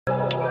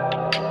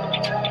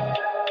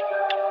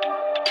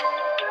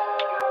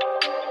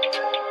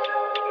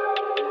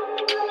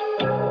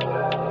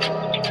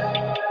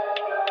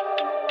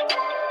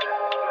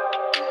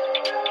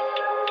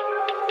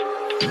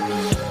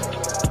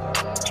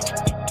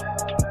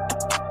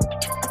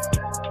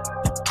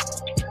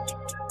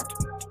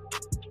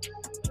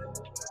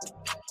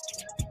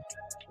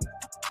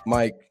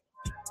Mike.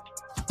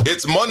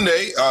 It's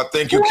Monday.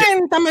 Thank you.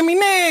 Cuéntame, mi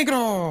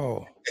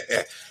negro.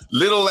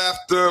 Little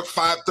after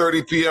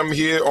 5:30 p.m.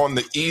 here on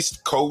the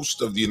East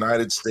Coast of the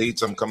United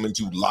States. I'm coming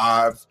to you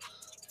live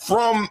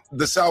from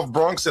the South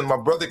Bronx, and my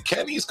brother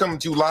Kenny's coming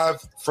to you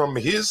live from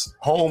his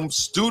home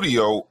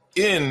studio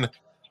in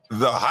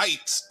the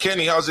Heights.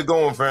 Kenny, how's it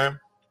going, fam?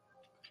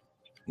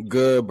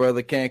 Good,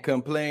 brother. Can't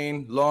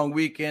complain. Long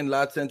weekend,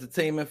 lots of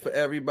entertainment for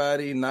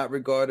everybody. Not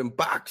regarding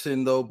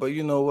boxing though, but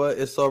you know what?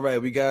 It's all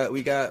right. We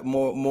got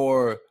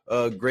more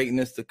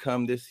greatness to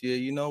come this year.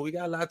 You know, we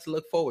got a lot to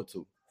look forward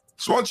to.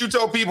 So why don't you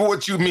tell people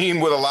what you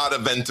mean with a lot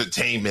of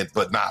entertainment,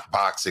 but not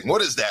boxing?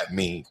 What does that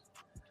mean?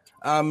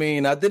 I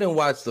mean, I didn't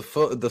watch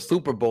the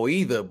Super Bowl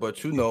either,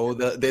 but you know,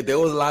 there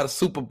was a lot of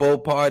Super Bowl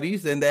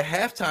parties, and their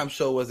halftime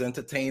show was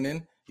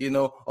entertaining. You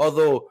know,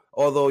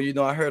 although you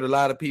know, I heard a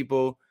lot of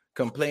people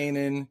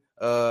complaining.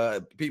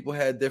 People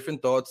had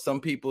different thoughts.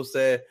 Some people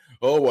said,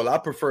 "Oh, well, I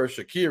prefer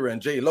Shakira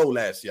and J-Lo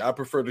last year. I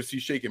prefer to see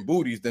shaking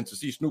booties than to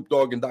see Snoop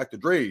Dogg and Dr.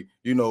 Dre,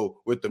 you know,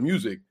 with the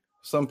music."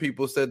 Some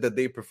people said that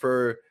they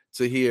prefer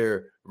to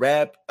hear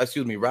rock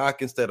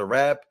instead of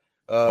rap.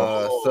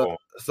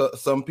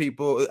 Some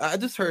people,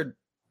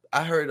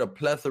 I heard a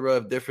plethora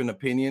of different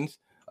opinions.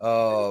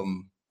 Yeah,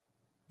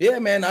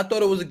 man, I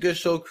thought it was a good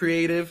show,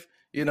 creative,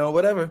 you know,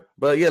 whatever.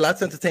 But yeah,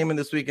 lots of entertainment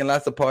this weekend,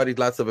 lots of parties,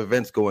 lots of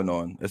events going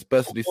on,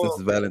 especially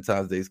since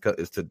Valentine's Day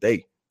is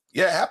today.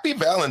 Yeah, happy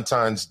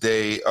Valentine's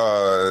Day.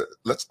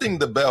 Let's ding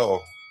the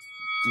bell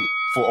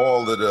for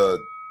all of the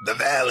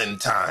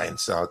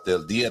Valentines out there.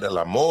 Dia del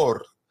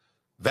Amor.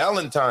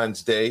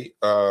 Valentine's Day,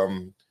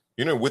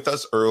 you know, with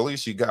us early,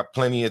 so you got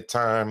plenty of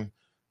time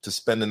to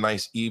spend a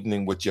nice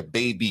evening with your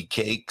baby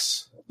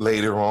cakes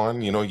later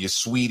on, you know, your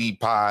sweetie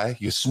pie,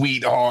 your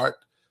sweetheart,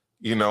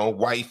 you know,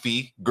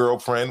 wifey,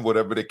 girlfriend,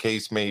 whatever the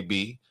case may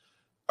be.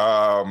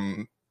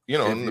 You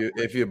know,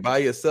 if you're by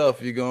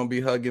yourself, you're going to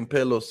be hugging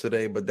pillows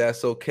today, but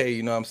that's okay.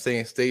 You know what I'm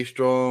saying? Stay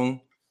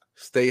strong,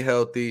 stay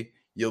healthy.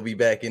 You'll be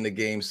back in the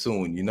game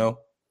soon, you know?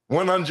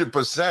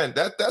 100%.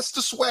 That's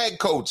the swag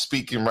coach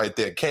speaking right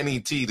there. Kenny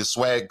T, the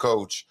swag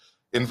coach.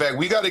 In fact,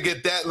 we got to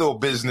get that little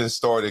business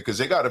started because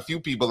they got a few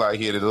people out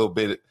here that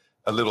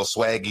a little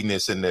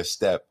swagginess in their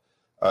step,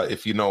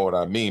 if you know what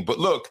I mean. But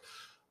look,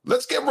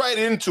 let's get right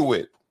into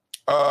it.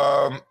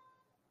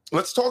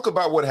 Let's talk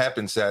about what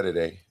happened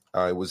Saturday.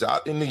 It was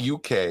out in the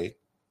UK.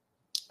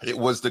 It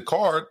was the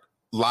card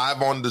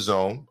live on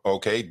DAZN.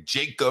 Okay,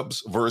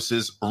 Jacobs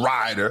versus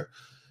Ryder.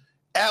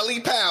 Ali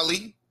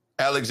Pally.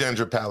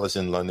 Alexandra Palace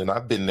in London.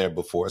 I've been there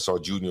before. I saw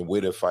Junior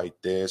Witter fight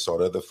there. Saw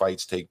the other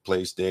fights take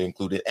place there,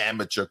 including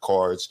amateur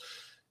cards.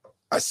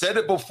 I said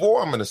it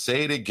before. I'm going to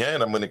say it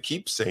again. I'm going to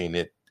keep saying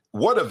it.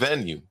 What a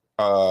venue.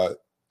 I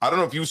don't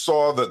know if you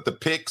saw the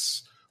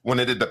pics when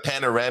they did the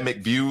panoramic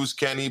views,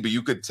 Kenny, but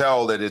you could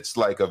tell that it's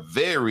like a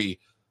very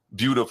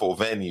beautiful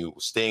venue.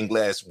 Stained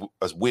glass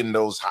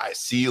windows, high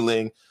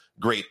ceiling,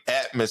 great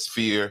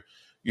atmosphere.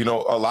 You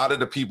know, a lot of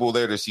the people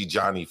there to see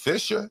Johnny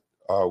Fisher.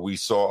 We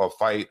saw a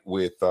fight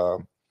with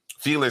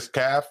Felix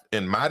Calf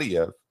and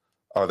Madiev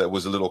that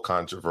was a little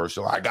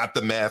controversial. I got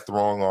the math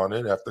wrong on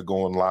it after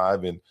going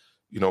live and,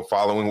 you know,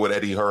 following what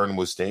Eddie Hearn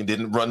was saying.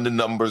 Didn't run the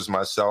numbers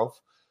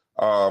myself.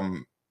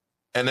 And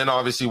then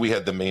obviously we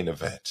had the main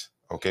event,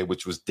 okay,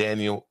 which was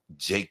Daniel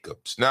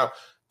Jacobs. Now,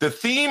 the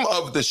theme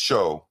of the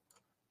show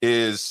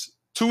is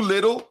too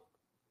little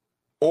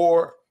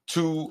or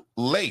too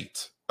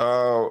late.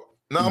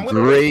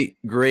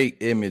 Great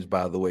image,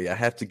 by the way. I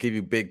have to give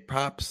you big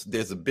props.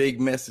 There's a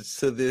big message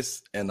to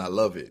this, and I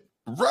love it.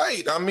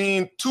 Right. I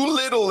mean, too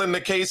little in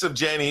the case of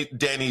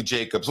Danny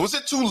Jacobs. Was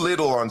it too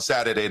little on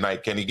Saturday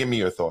night, Kenny? Give me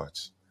your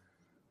thoughts.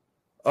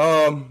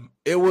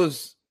 It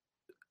was.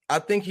 I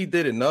think he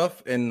did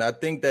enough, and I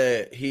think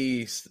that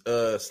he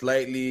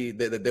slightly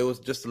that there was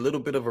just a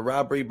little bit of a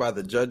robbery by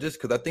the judges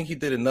because I think he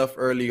did enough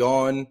early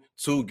on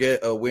to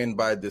get a win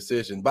by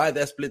decision, by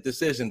that split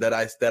decision that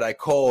I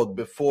called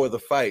before the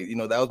fight. You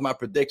know, that was my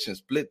prediction: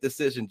 split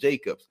decision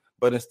Jacobs.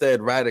 But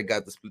instead, Ryder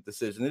got the split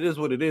decision. It is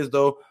what it is,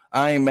 though.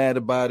 I ain't mad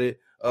about it.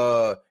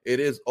 It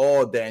is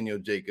all Daniel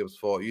Jacobs'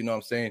 fault. You know what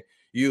I'm saying?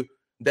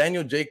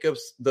 Daniel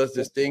Jacobs does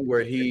this thing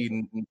where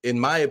he, in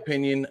my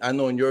opinion, I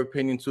know in your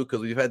opinion too, because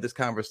we've had this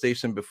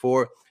conversation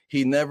before,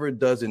 he never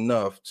does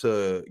enough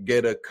to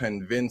get a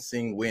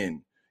convincing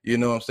win. You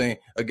know what I'm saying?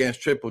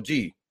 Against Triple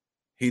G,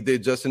 he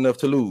did just enough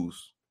to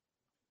lose.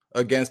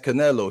 Against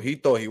Canelo, he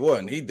thought he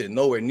won. He did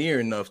nowhere near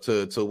enough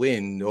to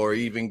win or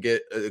even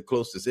get a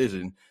close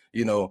decision.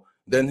 You know,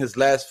 then his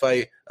last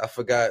fight, I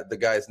forgot the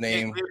guy's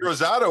name.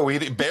 Rosado,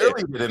 he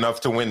barely did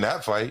enough to win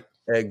that fight.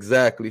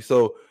 Exactly.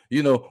 So,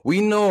 you know,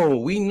 we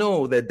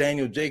know that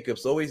Daniel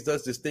Jacobs always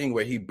does this thing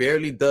where he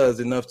barely does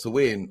enough to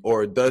win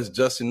or does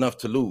just enough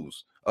to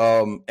lose.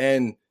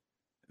 And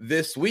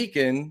this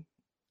weekend,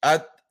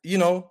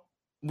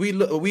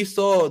 we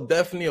saw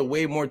definitely a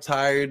way more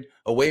tired,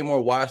 a way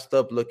more washed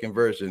up looking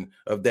version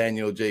of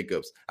Daniel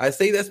Jacobs. I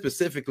say that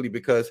specifically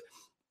because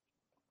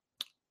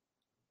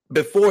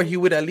before he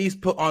would at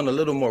least put on a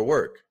little more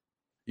work.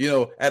 You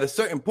know, at a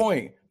certain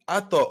point, I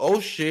thought, oh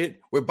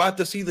shit, we're about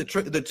to see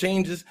the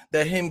changes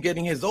that him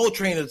getting his old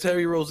trainer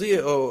Terry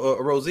Rozier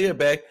or Rozier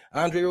back,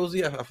 Andre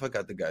Rozier. I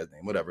forgot the guy's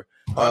name. Whatever.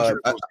 I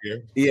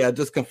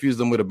just confused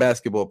him with a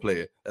basketball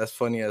player. That's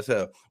funny as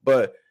hell.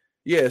 But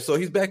yeah, so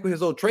he's back with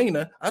his old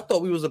trainer. I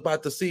thought we was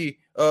about to see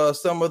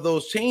some of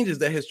those changes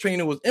that his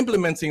trainer was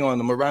implementing on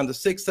him around the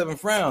 6th,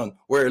 7th round,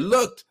 where it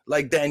looked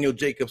like Daniel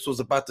Jacobs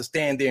was about to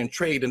stand there and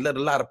trade and let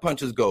a lot of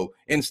punches go.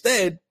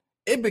 Instead,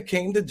 it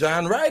became the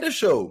John Ryder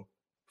show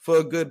for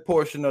a good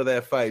portion of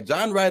that fight.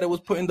 John Ryder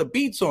was putting the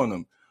beats on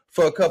him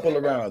for a couple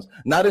of rounds.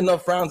 Not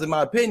enough rounds, in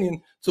my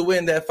opinion, to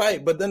win that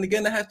fight. But then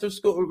again, I have to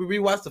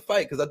rewatch the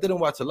fight because I didn't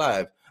watch it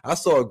live. I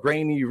saw a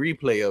grainy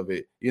replay of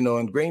it. You know,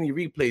 in grainy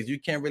replays, you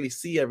can't really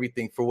see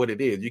everything for what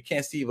it is. You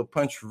can't see if a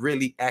punch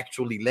really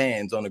actually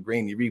lands on a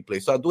grainy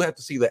replay. So I do have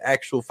to see the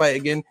actual fight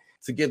again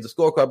to give the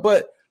scorecard.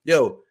 But,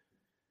 yo,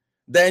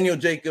 Daniel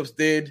Jacobs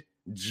did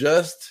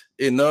just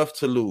enough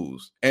to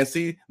lose. And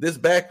see, this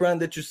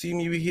background that you see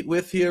me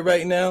with here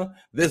right now,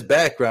 this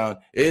background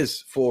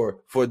is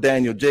for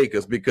Daniel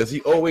Jacobs because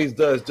he always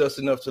does just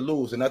enough to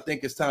lose. And I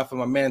think it's time for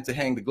my man to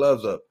hang the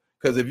gloves up.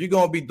 Because if you're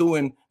going to be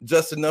doing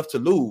just enough to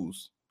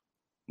lose,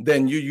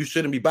 then you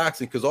shouldn't be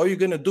boxing, because all you're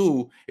going to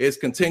do is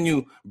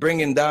continue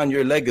bringing down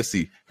your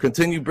legacy,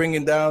 continue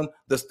bringing down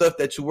the stuff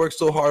that you worked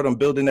so hard on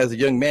building as a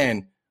young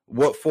man.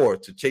 What for?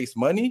 To chase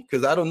money?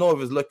 Because I don't know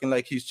if it's looking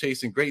like he's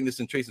chasing greatness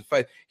and chasing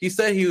fights. He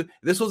said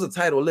this was a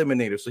title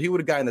eliminator, so he would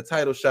have gotten a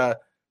title shot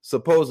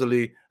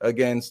supposedly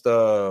against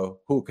Canelo,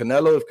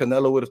 if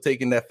Canelo would have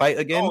taken that fight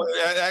again. Oh,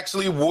 it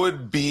actually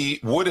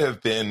would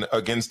have been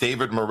against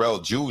David Morrell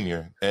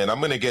Jr. And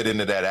I'm gonna get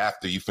into that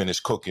after you finish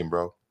cooking,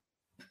 bro.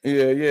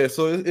 Yeah.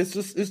 So it's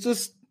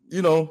just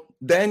you know,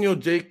 Daniel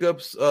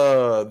Jacobs,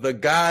 the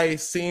guy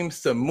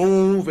seems to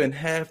move and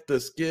have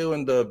the skill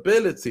and the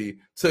ability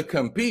to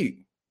compete.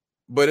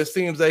 But it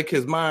seems like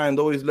his mind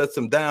always lets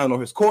him down,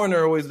 or his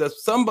corner always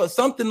lets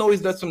something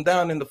always lets him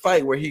down in the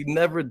fight, where he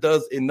never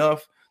does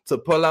enough to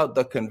pull out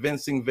the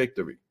convincing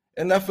victory.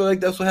 And I feel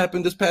like that's what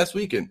happened this past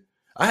weekend.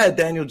 I had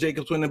Daniel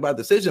Jacobs winning by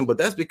decision, but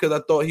that's because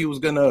I thought he was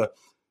gonna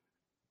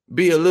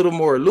be a little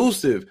more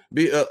elusive,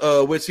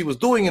 which he was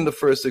doing in the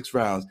first 6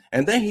 rounds.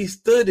 And then he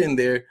stood in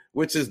there,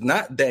 which is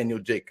not Daniel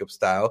Jacobs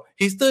style.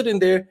 He stood in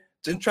there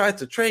and tried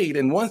to trade.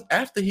 And once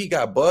after he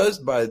got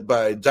buzzed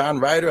by John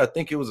Ryder, I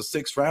think it was the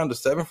 6th round, the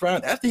 7th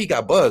round. After he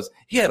got buzzed,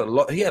 he had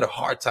a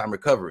hard time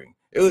recovering.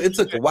 It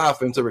took a while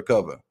for him to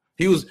recover.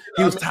 He was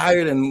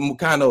tired and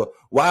kind of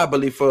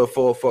wobbly for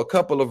a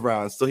couple of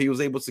rounds, so he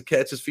was able to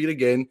catch his feet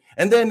again.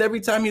 And then every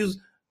time he was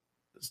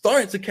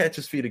starting to catch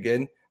his feet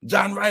again,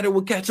 John Ryder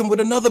would catch him with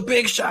another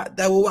big shot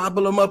that would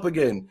wobble him up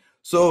again.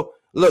 So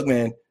look,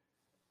 man,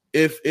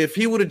 if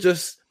he would have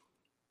just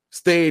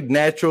stayed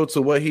natural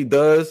to what he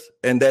does,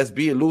 and that's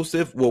be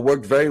elusive, will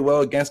work very well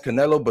against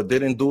Canelo, but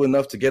didn't do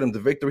enough to get him the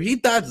victory. He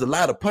dodged a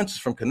lot of punches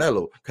from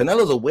Canelo.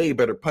 Canelo's a way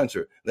better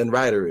puncher than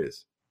Ryder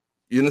is.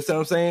 You understand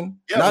what I'm saying?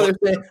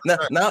 Yeah,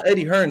 now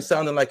Eddie Hearn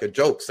sounding like a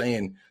joke,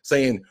 saying,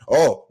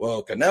 oh,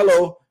 well,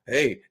 Canelo,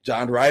 hey,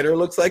 John Ryder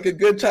looks like a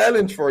good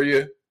challenge for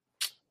you.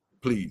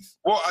 Please.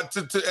 Well,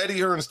 to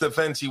Eddie Hearn's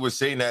defense, he was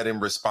saying that in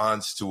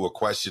response to a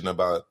question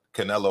about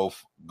Canelo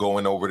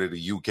going over to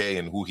the UK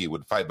and who he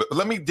would fight. But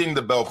let me ding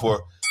the bell for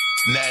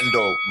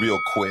Nando real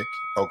quick,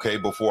 okay,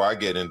 before I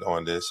get in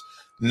on this.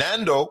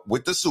 Nando,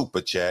 with the super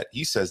chat,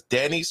 he says,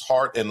 Danny's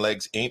heart and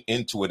legs ain't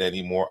into it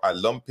anymore. I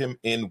lump him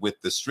in with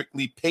the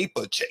strictly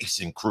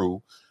paper-chasing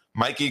crew.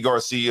 Mikey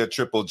Garcia,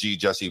 Triple G,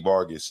 Jesse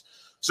Vargas.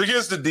 So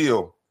here's the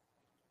deal.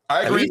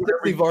 I agree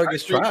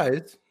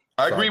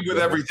with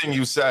everything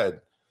you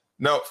said.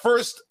 Now,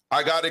 first,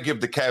 I got to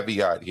give the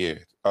caveat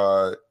here.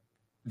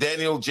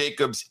 Daniel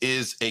Jacobs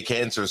is a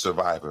cancer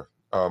survivor.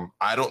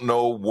 I don't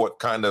know what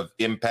kind of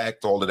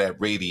impact all of that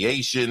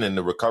radiation and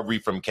the recovery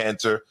from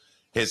cancer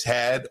has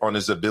had on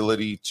his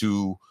ability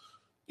to,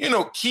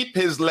 keep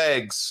his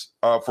legs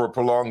for a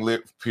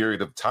prolonged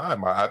period of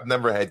time. I've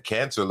never had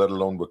cancer, let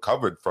alone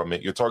recovered from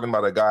it. You're talking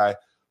about a guy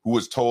who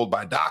was told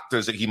by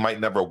doctors that he might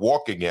never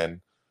walk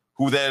again,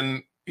 who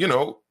then,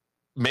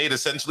 made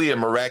essentially a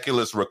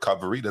miraculous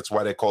recovery. That's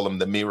why they call him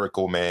the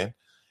Miracle Man,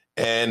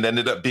 and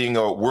ended up being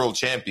a world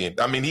champion.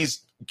 I mean,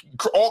 he's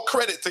all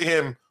credit to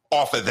him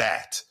off of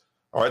that.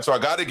 All right. So I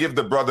got to give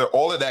the brother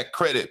all of that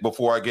credit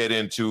before I get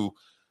into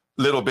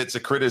little bits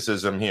of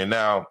criticism here.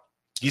 Now,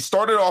 he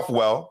started off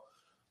well.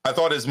 I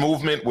thought his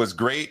movement was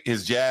great.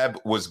 His jab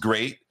was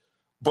great.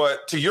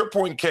 But to your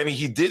point, Kenny,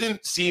 he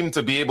didn't seem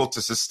to be able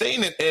to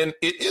sustain it. And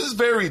it is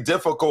very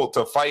difficult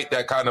to fight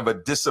that kind of a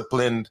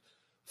disciplined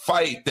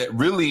fight that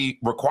really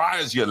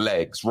requires your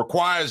legs,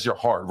 requires your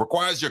heart,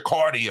 requires your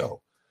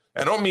cardio.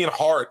 I don't mean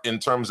heart in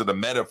terms of the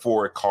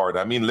metaphoric heart.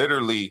 I mean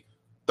literally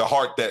the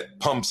heart that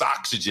pumps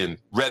oxygen,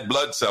 red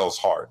blood cells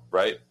heart,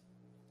 right?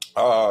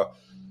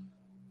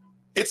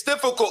 It's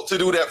difficult to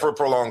do that for a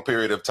prolonged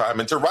period of time.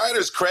 And to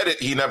Ryder's credit,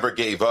 he never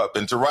gave up.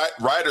 And to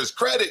Ryder's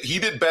credit, he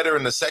did better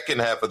in the second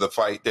half of the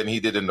fight than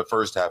he did in the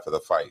first half of the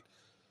fight.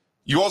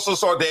 You also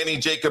saw Danny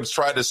Jacobs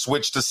try to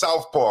switch to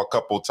southpaw a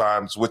couple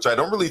times, which I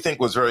don't really think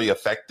was very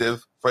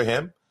effective for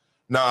him.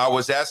 Now, I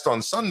was asked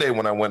on Sunday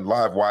when I went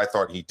live why I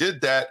thought he did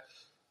that.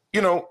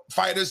 You know,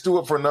 fighters do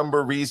it for a number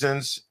of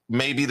reasons.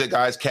 Maybe the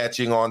guy's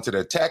catching on to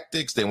their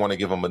tactics. They want to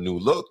give him a new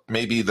look.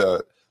 Maybe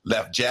the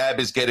left jab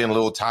is getting a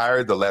little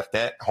tired, the left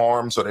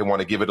arm, so they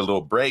want to give it a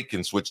little break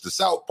and switch to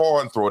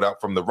southpaw and throw it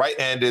out from the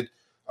right-handed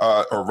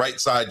or right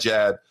side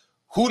jab.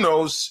 Who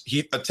knows?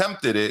 He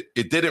attempted it.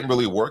 It didn't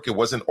really work. It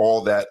wasn't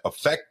all that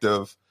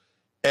effective.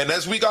 And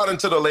as we got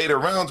into the later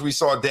rounds, we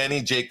saw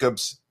Danny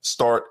Jacobs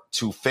start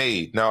to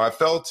fade. Now, I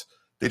felt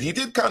that he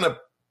did kind of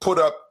put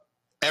up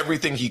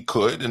everything he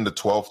could in the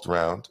 12th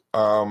round.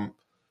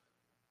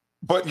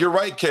 But you're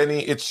right,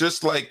 Kenny. It's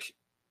just like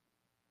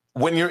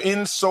when you're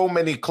in so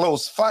many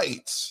close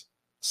fights,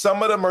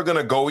 some of them are going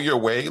to go your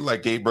way,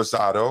 like Gabe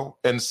Rosado,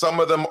 and some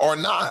of them are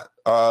not,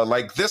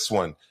 like this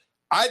one.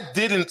 I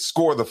didn't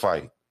score the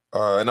fight,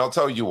 and I'll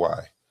tell you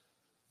why.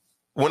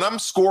 When I'm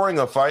scoring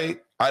a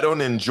fight, I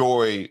don't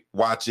enjoy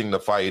watching the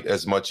fight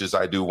as much as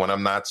I do when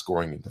I'm not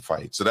scoring in the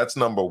fight. So that's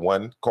number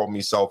one. Call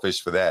me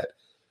selfish for that.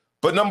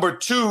 But number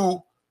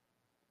two,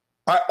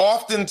 I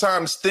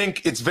oftentimes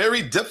think it's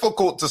very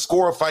difficult to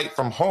score a fight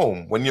from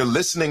home when you're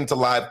listening to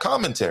live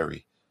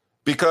commentary,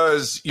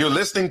 because you're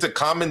listening to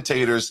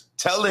commentators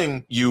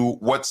telling you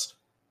what's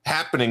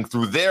happening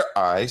through their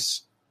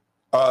eyes.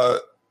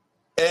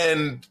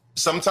 And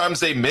sometimes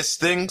they miss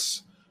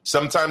things.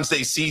 Sometimes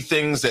they see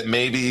things that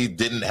maybe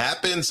didn't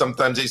happen.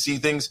 Sometimes they see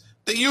things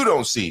that you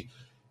don't see.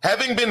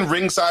 Having been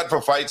ringside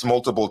for fights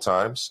multiple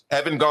times,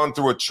 having gone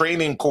through a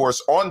training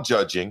course on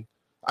judging,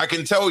 I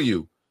can tell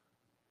you,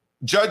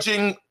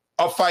 judging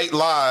a fight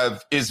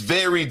live is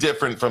very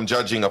different from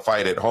judging a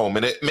fight at home.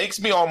 And it makes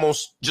me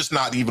almost just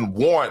not even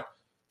want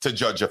to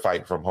judge a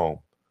fight from home.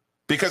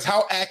 Because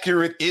how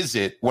accurate is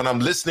it when I'm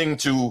listening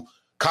to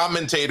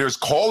commentators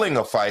calling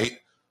a fight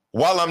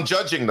while I'm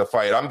judging the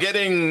fight? I'm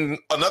getting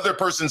another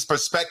person's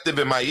perspective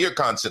in my ear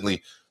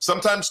constantly.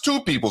 Sometimes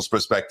two people's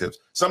perspectives,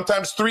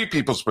 sometimes three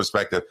people's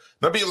perspective.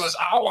 They'll be like,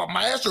 oh,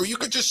 maestro, you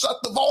could just shut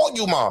the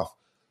volume off.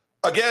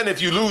 Again,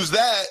 if you lose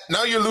that,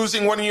 now you're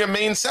losing one of your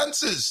main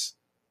senses,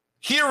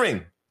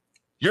 hearing.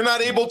 You're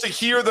not able to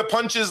hear the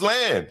punches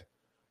land.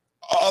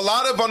 A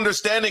lot of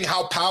understanding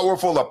how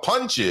powerful a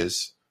punch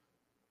is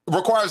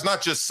requires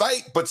not just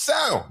sight, but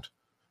sound.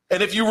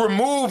 And if you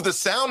remove the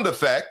sound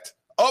effect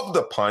of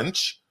the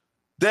punch,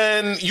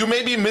 then you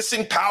may be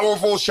missing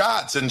powerful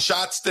shots, and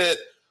shots that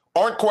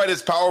aren't quite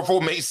as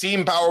powerful may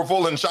seem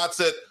powerful, and shots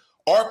that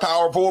are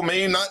powerful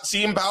may not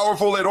seem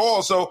powerful at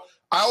all. So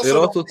it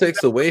also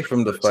takes away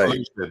from the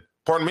fight.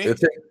 Pardon me?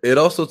 It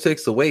also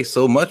takes away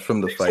so much from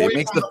the fight. It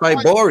makes the fight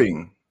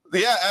boring.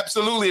 Yeah,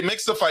 absolutely. It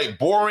makes the fight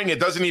boring. It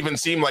doesn't even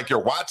seem like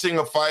you're watching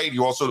a fight.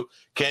 You also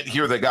can't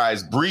hear the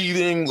guys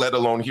breathing, let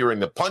alone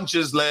hearing the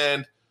punches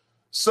land.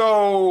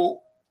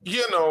 So,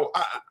 you know,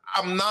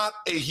 I'm not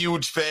a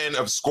huge fan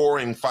of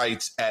scoring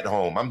fights at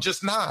home. I'm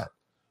just not.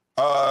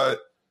 I'm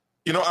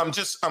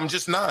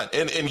just not.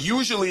 And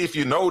usually, if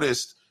you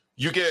noticed,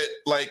 you get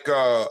like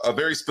a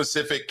very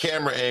specific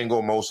camera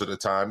angle most of the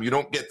time. You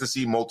don't get to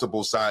see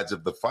multiple sides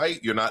of the fight.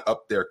 You're not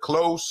up there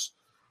close.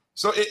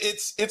 So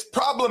it's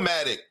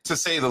problematic, to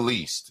say the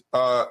least.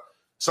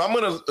 So I'm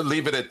going to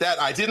leave it at that.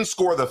 I didn't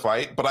score the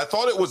fight, but I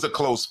thought it was a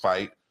close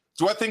fight.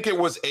 Do I think it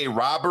was a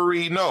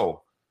robbery?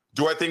 No.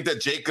 Do I think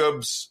that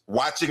Jacobs,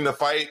 watching the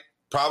fight,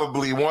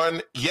 probably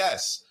won?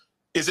 Yes.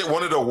 Is it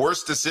one of the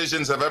worst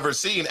decisions I've ever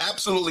seen?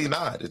 Absolutely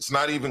not. It's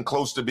not even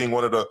close to being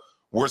one of the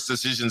worst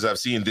decisions I've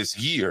seen this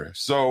year.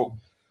 So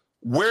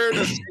where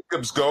does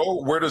Jacobs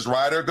go? Where does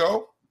Ryder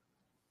go?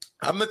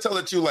 I'm going to tell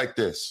it to you like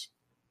this.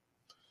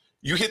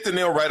 You hit the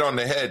nail right on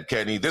the head,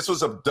 Kenny. This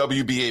was a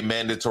WBA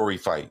mandatory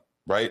fight,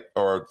 right?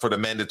 Or for the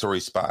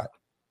mandatory spot.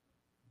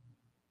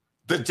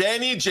 The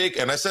Danny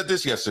Jacobs, and I said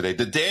this yesterday,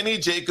 the Danny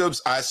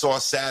Jacobs I saw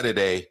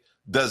Saturday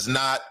does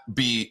not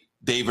beat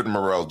David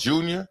Morrell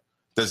Jr.,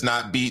 does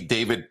not beat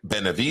David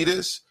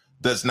Benavidez,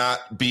 does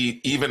not beat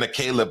even a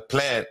Caleb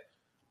Plant,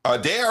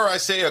 dare I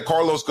say a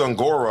Carlos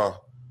Gongora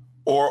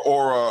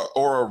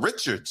or a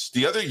Richards,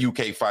 the other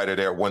UK fighter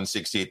there at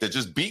 168 that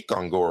just beat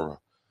Gongora.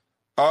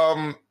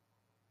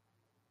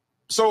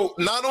 So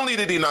not only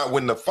did he not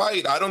win the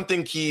fight, I don't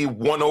think he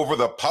won over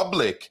the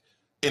public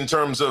in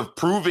terms of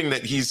proving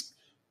that he's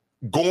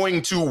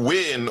going to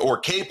win or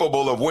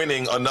capable of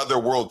winning another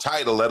world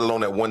title, let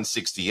alone at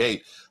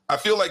 168. I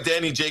feel like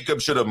Danny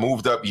Jacobs should have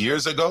moved up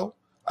years ago.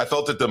 I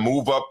felt that the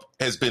move up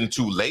has been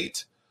too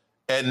late.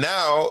 And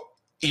now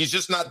he's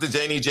just not the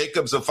Danny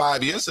Jacobs of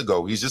 5 years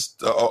ago. He's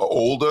just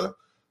older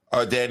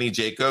Danny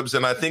Jacobs.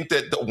 And I think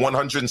that the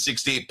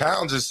 168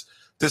 pounds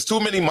there's too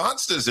many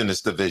monsters in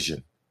this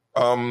division.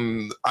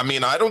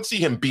 I don't see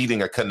him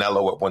beating a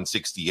Canelo at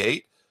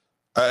 168.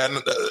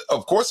 And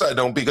of course I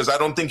don't, because I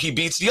don't think he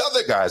beats the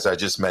other guys I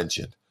just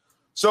mentioned.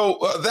 So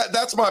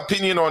that's my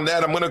opinion on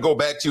that. I'm going to go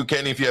back to you,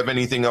 Kenny, if you have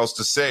anything else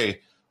to say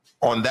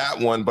on that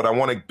one. But I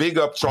want to big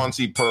up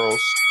Chauncey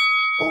Pearls.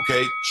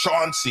 Okay,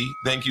 Chauncey,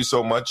 thank you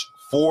so much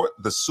for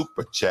the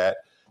super chat.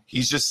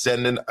 He's just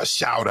sending a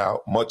shout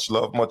out. Much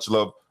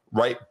love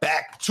right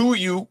back to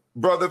you,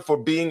 brother, for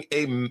being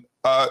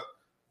a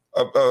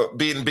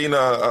being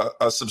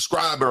a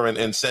subscriber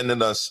and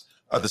sending us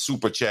the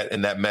super chat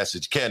and that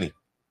message, Kenny.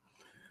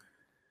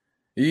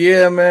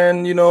 Yeah,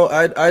 man.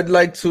 I'd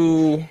like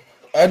to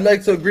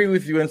agree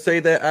with you and say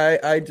that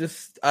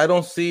I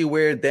don't see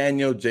where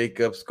Daniel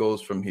Jacobs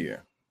goes from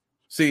here.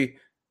 See,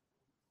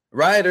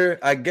 Ryder,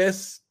 I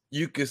guess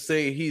you could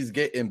say he's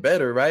getting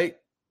better, right?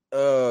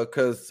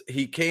 Because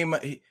he came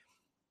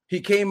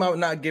out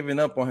not giving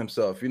up on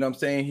himself. You know what I'm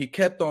saying? He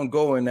kept on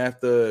going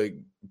after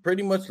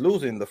pretty much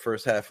losing the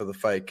first half of the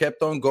fight.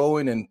 Kept on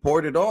going and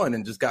poured it on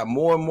and just got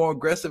more and more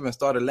aggressive and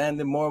started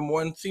landing more and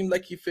more. And it seemed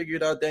like he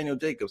figured out Daniel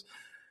Jacobs.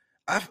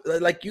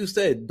 Like you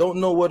said,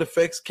 don't know what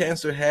effects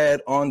cancer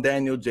had on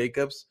Daniel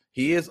Jacobs.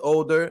 He is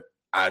older.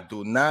 I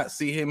do not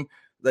see him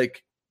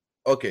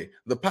okay,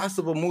 the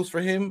possible moves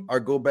for him are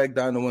go back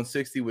down to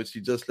 160, which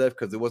he just left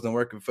because it wasn't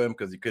working for him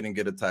because he couldn't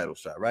get a title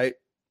shot, right?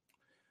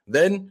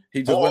 Then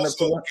he just went up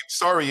to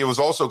Sorry, it was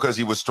also because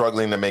he was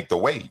struggling to make the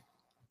weight.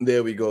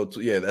 There we go.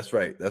 Yeah, that's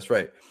right. That's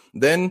right.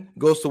 Then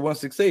goes to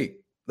 168.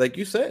 Like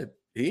you said,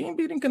 he ain't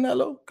beating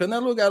Canelo.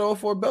 Canelo got all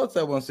 4 belts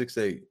at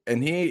 168.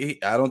 And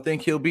I don't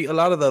think he'll beat a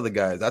lot of the other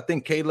guys. I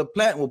think Caleb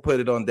Plant will put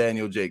it on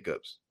Daniel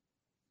Jacobs.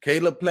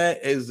 Caleb Plant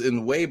is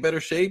in way better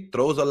shape,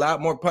 throws a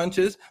lot more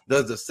punches,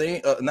 does the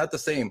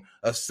same,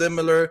 a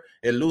similar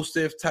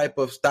elusive type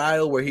of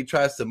style where he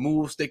tries to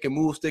move, stick and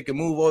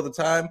move all the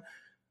time.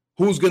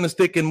 Who's going to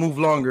stick and move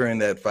longer in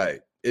that fight?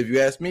 If you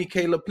ask me,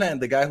 Caleb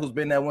Plant, the guy who's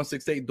been at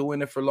 168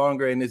 doing it for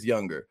longer and is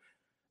younger.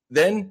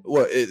 Then,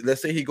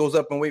 let's say he goes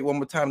up and weight one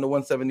more time to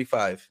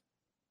 175.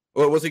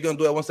 Or what's he going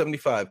to do at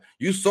 175?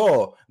 You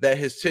saw that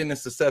his chin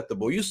is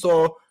susceptible. You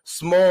saw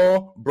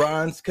small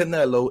bronze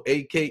Canelo,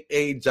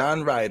 a.k.a.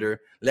 John Ryder,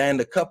 land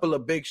a couple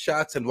of big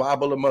shots and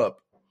wobble him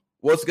up.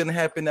 What's going to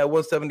happen at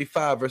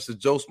 175 versus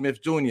Joe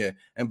Smith Jr.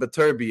 and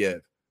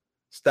Beterbiev?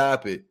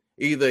 Stop it.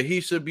 Either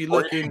he should be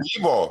looking...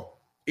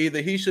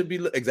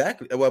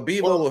 Exactly. Well,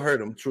 Bivol will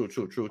hurt him. True.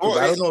 Well,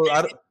 I don't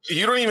know.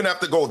 You don't even have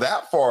to go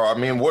that far. I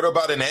mean, what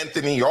about an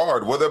Anthony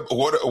Yard? What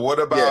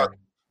about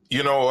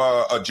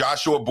a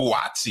Joshua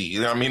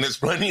Buatsi? I mean, there's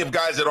plenty of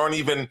guys that aren't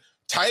even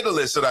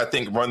titleists that I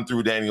think run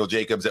through Daniel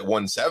Jacobs at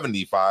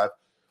 175.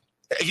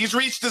 He's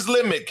reached his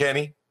limit,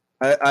 Kenny.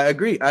 I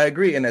agree.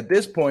 And at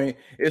this point,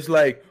 it's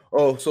like,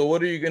 so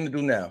what are you going to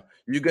do now?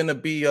 You're going to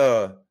be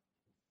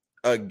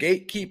a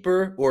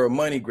gatekeeper or a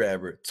money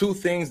grabber. 2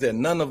 things that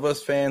none of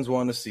us fans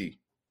want to see.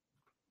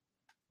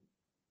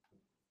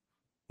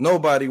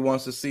 Nobody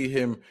wants to see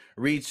him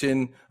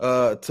reaching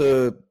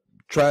to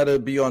try to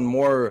be on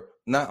more,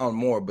 not on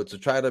more, but to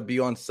try to be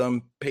on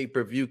some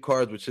pay-per-view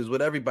cards, which is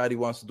what everybody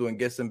wants to do and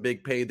get some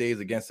big paydays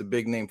against the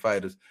big name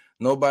fighters.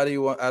 I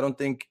don't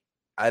think,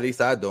 at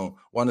least I don't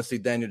want to see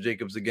Daniel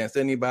Jacobs against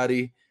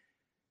anybody.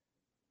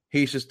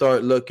 He should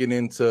start looking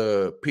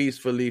into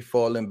peacefully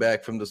falling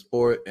back from the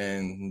sport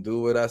and do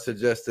what I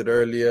suggested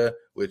earlier,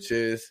 which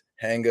is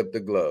hang up the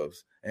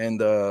gloves. And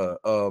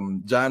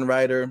John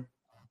Ryder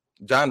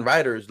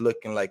is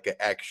looking like an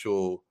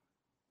actual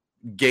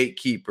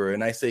gatekeeper.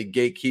 And I say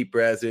gatekeeper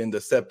as in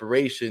the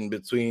separation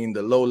between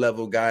the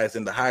low-level guys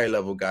and the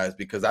higher-level guys,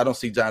 because I don't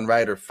see John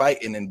Ryder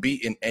fighting and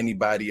beating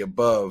anybody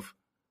above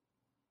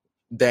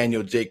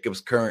Daniel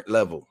Jacobs' current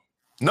level.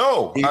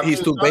 No, he's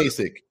too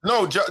basic.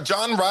 No,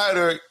 John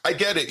Ryder, I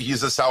get it.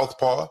 He's a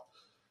southpaw,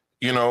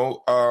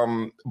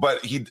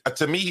 but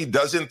to me, he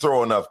doesn't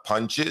throw enough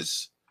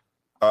punches.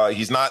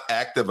 He's not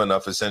active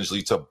enough,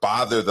 essentially, to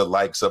bother the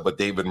likes of a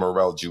David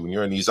Morrell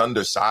Jr., and he's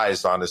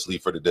undersized, honestly,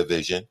 for the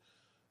division.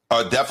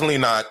 Definitely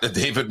not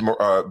David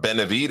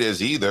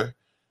Benavidez either.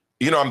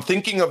 I'm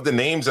thinking of the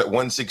names at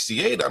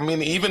 168. I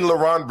mean, even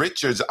LaRon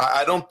Richards,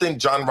 I don't think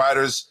John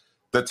Ryder's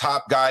the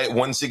top guy at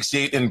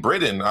 168 in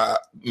Britain,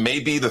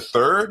 maybe the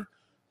third,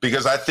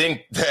 because I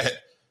think that,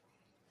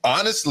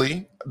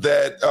 honestly,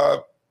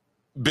 that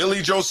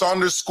Billy Joe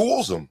Saunders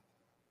schools him.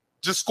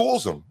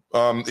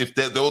 If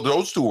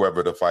those 2 were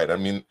ever to fight. I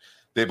mean,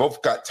 they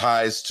both got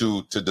ties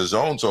to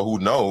DAZN, so who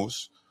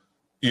knows?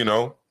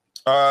 No,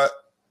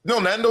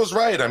 Nando's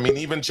right. I mean,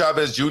 even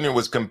Chavez Jr.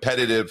 was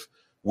competitive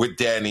with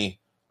Danny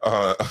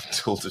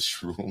until the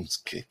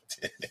shrooms kicked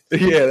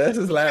in. Yeah, that's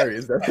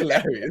hilarious. Well,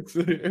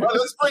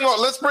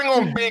 let's bring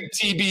on Big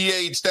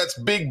TBH. That's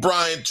Big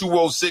Brian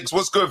 206.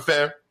 What's good,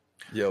 fam?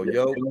 Yo,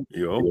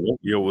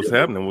 what's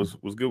happening?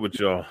 What's good with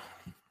y'all?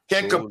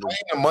 Can't complain.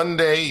 A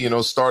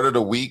Monday, start of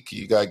the week.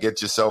 You gotta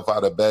get yourself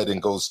out of bed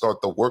and go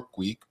start the work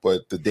week.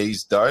 But the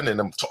day's done,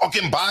 and I'm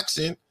talking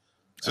boxing.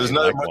 So there's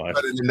nothing much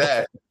better than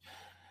that.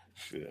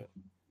 Shit,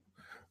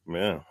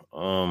 man.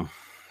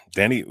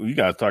 Danny, you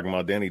guys talking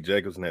about Danny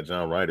Jacobs and that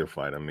John Ryder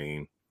fight. I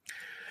mean,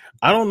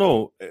 I don't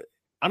know.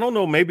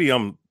 Maybe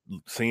I'm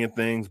seeing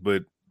things,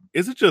 but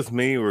is it just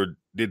me, or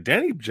did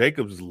Danny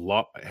Jacobs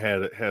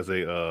has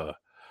a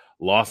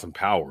loss in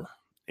power,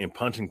 in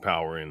punching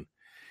power, and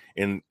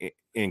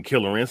in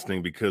killer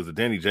instinct? Because the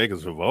Danny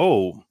Jacobs of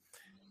old,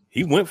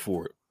 he went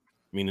for it.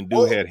 I mean, the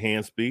dude had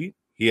hand speed.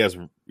 He has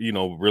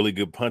really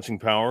good punching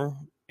power,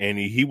 and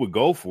he would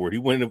go for it. He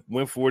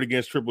went for it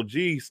against Triple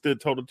G. He stood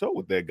toe to toe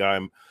with that guy.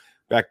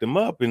 Backed him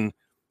up, and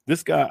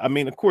this guy, I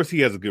mean, of course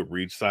he has a good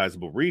reach,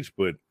 sizable reach,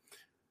 but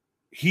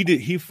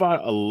he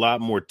fought a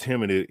lot more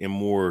timid and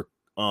more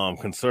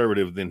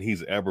conservative than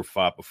he's ever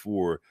fought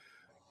before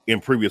in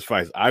previous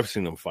fights I've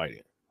seen him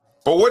fighting.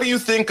 But what do you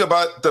think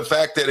about the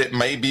fact that it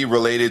may be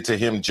related to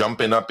him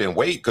jumping up in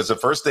weight? Because the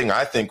first thing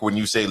I think when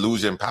you say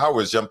losing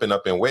power is jumping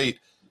up in weight.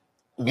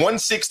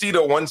 160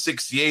 to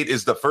 168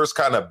 is the first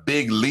kind of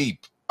big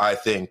leap, I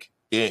think,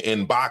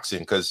 in boxing,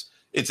 because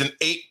it's an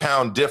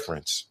 8-pound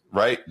difference,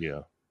 right?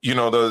 Yeah. You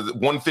know, the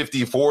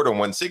 154 to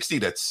 160,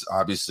 that's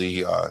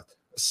obviously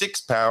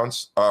 6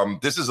 pounds.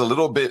 This is a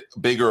little bit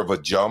bigger of a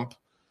jump.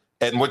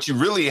 And what you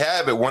really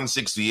have at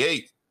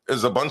 168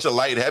 is a bunch of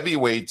light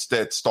heavyweights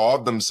that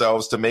starved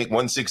themselves to make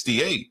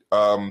 168.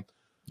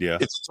 Yeah.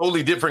 It's a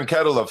totally different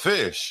kettle of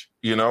fish,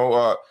 you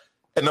know?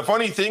 And the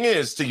funny thing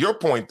is, to your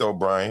point, though,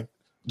 Brian,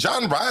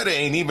 John Ryder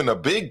ain't even a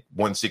big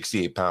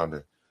 168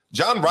 pounder.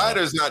 John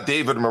Ryder is not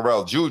David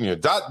Morrell Jr.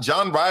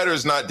 John Ryder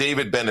is not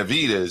David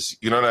Benavidez.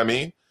 You know what I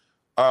mean?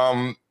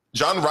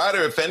 John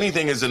Ryder, if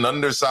anything, is an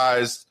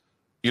undersized,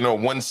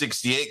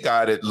 168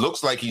 guy that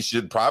looks like he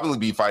should probably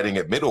be fighting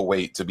at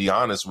middleweight, to be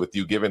honest with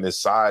you, given his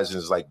size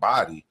and his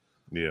body.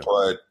 Yeah.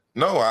 But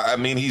no, I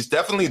mean, he's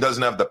definitely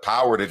doesn't have the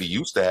power that he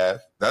used to have.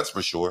 That's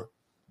for sure.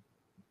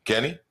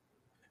 Kenny?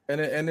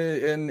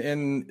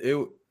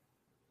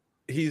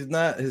 He's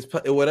not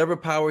whatever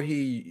power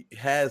he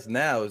has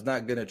now is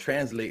not going to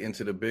translate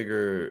into the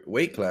bigger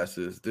weight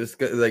classes. This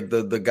guy,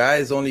 the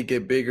guys only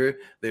get bigger,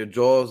 their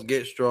jaws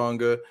get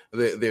stronger,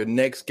 their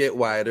necks get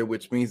wider,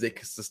 which means they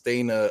can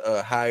sustain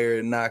a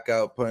higher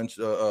knockout punch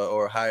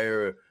or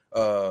higher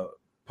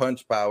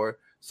punch power.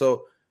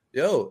 So,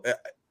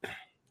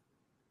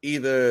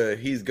 either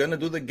he's gonna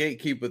do the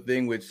gatekeeper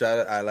thing, which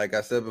I like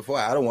I said before,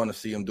 I don't want to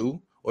see him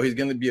do. Or he's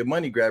going to be a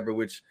money grabber,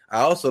 which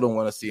I also don't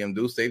want to see him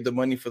do. Save the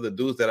money for the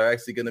dudes that are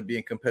actually going to be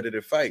in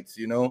competitive fights,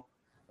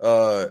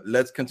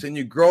 Let's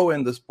continue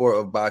growing the sport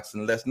of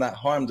boxing. Let's not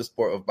harm the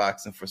sport of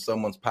boxing for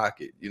someone's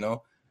pocket,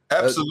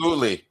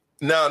 Absolutely.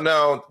 Now,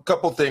 a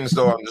couple things,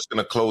 though. I'm just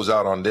going to close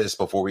out on this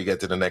before we get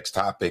to the next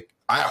topic.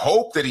 I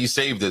hope that he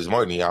saved his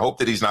money. I hope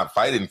that he's not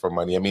fighting for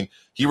money. I mean,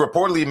 he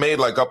reportedly made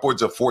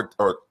upwards of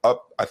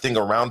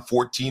around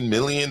 14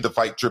 million to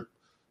fight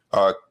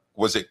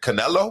was it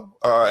Canelo?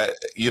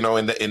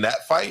 In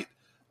that fight,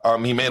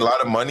 he made a lot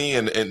of money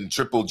in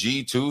Triple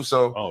G too.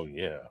 So, oh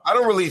yeah, I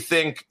don't really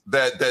think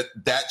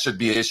that should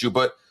be an issue.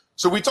 But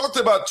so we talked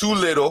about too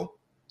little.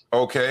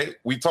 Okay,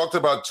 we talked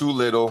about too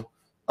little.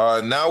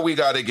 Now we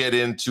got to get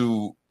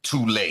into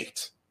too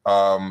late.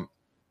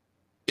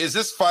 Is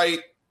this fight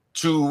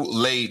too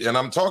late? And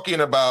I'm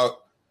talking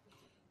about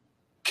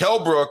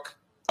Kell Brook,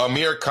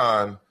 Amir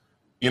Khan.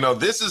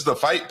 This is the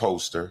fight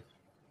poster,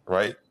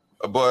 right?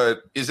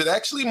 But is it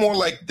actually more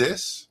like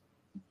this?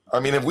 I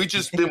mean, have we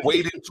just been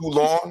waiting too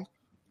long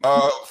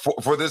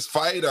for this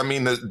fight? I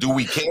mean, do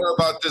we care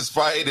about this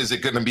fight? Is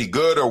it going to be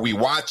good? Are we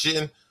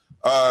watching?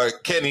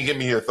 Kenny, give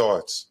me your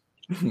thoughts.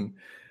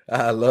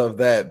 I love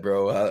that,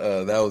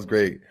 bro. That was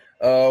great.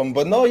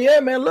 But no,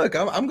 yeah, man, look,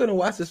 I'm going to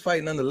watch this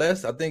fight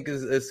nonetheless. I think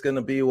it's going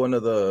to be one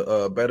of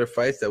the better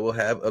fights that we'll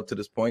have up to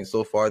this point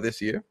so far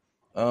this year.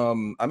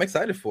 I'm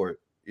excited for it.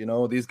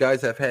 These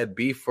guys have had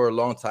beef for a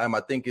long time.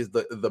 I think is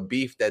the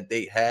beef that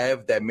they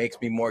have that makes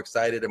me more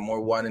excited and more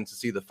wanting to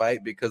see the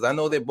fight, because I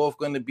know they're both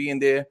going to be in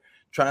there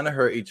trying to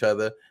hurt each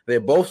other. They're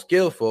both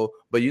skillful,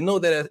 but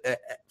that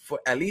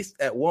for at least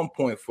at one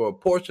point, for a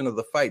portion of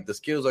the fight, the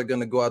skills are going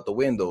to go out the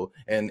window,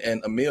 and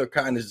Amir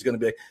Khan is just going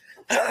to be like,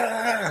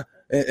 ah!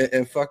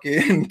 And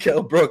fucking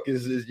Kell Brook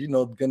is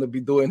going to be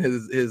doing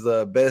his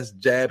best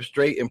jab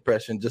straight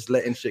impression, just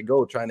letting shit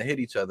go, trying to hit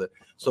each other.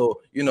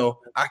 So,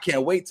 I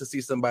can't wait to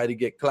see somebody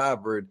get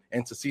clobbered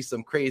and to see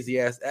some crazy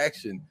ass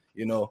action.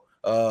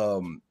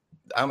 I'm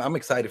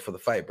excited for the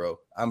fight, bro.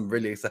 I'm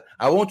really excited.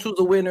 I won't choose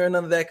a winner or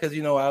none of that because,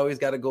 I always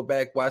got to go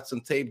back, watch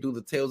some tape, do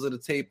the tails of the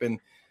tape, and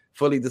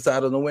fully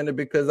decide on the winner,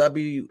 because I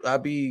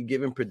be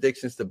giving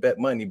predictions to bet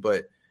money.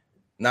 But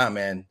nah,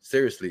 man,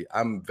 seriously,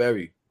 I'm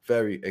very,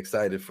 very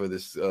excited for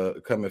this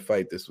coming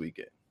fight this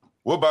weekend.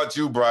 What about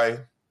you,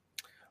 Brian?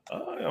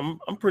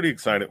 I'm pretty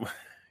excited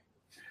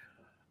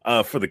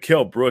for the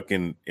Kell Brook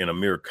and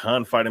Amir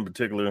Khan fight in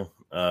particular.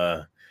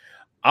 I'll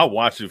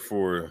watch it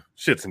for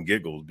shits and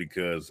giggles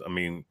because, I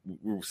mean,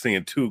 we're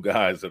seeing two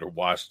guys that are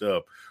washed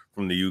up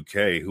from the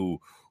UK who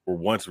were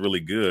once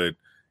really good.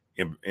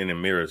 In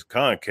Amir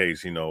Khan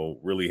case,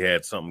 really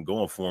had something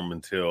going for him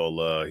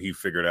until he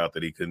figured out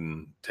that he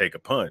couldn't take a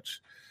punch.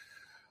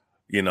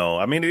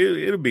 I mean,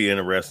 it'll be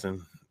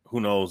interesting. Who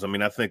knows? I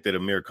mean, I think that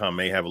Amir Khan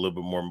may have a little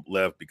bit more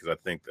left because I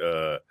think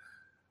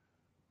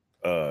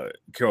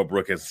Kell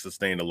Brook has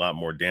sustained a lot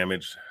more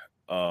damage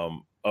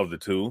of the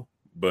two.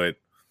 But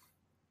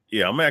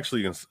yeah, I'm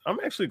actually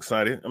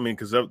excited. I mean,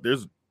 because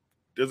there's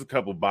a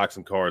couple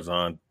boxing cards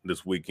on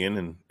this weekend,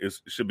 and it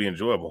should be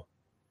enjoyable.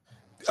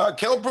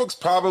 Kell Brook's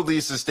probably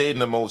sustained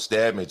the most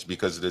damage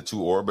because of the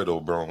two orbital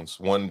bones,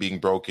 one being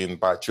broken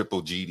by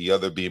Triple G, the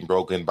other being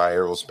broken by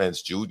Errol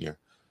Spence Jr.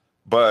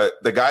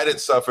 But the guy that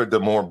suffered the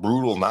more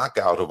brutal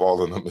knockout of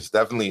all of them is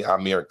definitely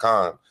Amir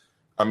Khan.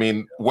 I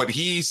mean, what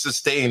he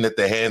sustained at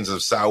the hands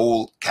of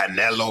Saul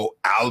Canelo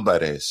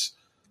Alvarez,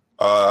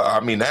 I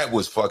mean, that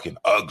was fucking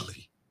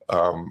ugly.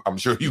 I'm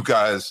sure you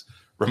guys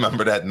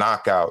remember that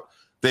knockout.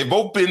 They've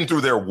both been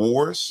through their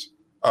wars.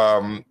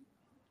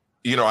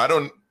 You know, I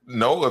don't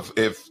know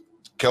if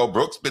Kell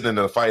Brook's been in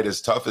a fight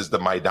as tough as the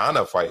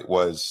Maidana fight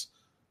was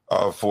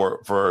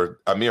for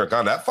Amir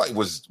Khan. That fight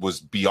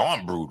was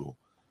beyond brutal.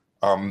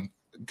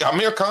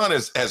 Amir Khan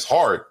has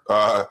heart.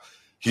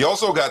 He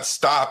also got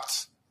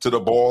stopped to the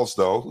balls,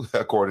 though,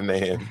 according to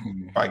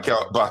him, by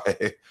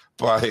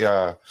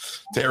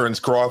Terrence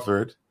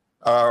Crawford.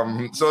 So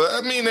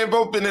I mean, they've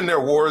both been in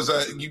their wars.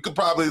 You could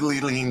probably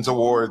lean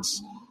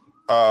towards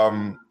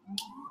Brook,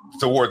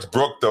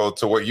 though,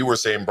 to what you were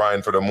saying,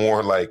 Brian, for the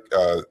more like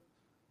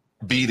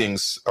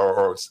beatings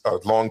or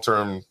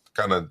long-term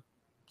kind of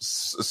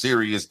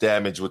serious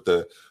damage with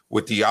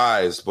the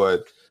eyes.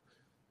 But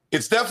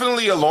it's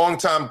definitely a long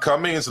time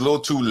coming. It's a little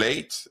too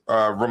late.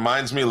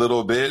 Reminds me a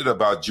little bit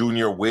about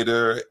Junior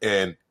Witter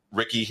and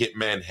Ricky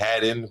Hitman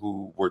Haddon,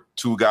 who were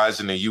two guys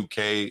in the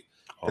UK.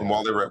 And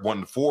while they were at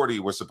 140,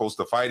 were supposed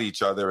to fight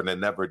each other, and they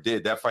never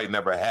did. That fight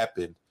never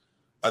happened.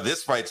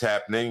 This fight's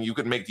happening. You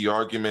could make the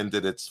argument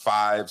that it's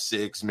 5,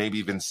 6, maybe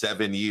even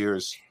 7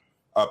 years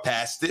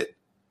past it.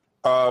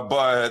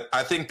 But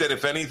I think that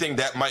if anything,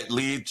 that might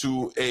lead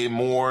to a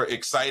more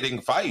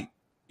exciting fight,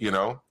 you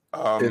know.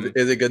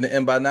 Is it going to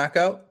end by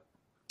knockout?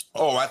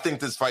 Oh, I think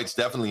this fight's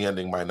definitely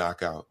ending by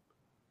knockout.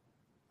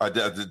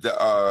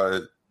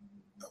 Actually,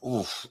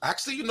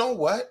 you know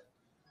what?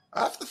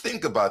 I have to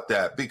think about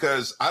that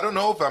because I don't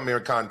know if Amir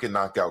Khan can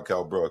knock out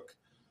Kell Brook.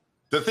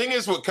 The thing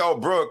is with Kell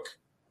Brook,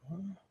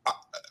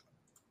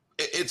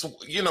 it's,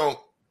 you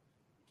know,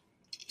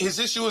 his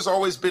issue has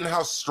always been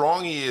how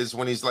strong he is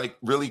when he's like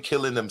really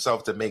killing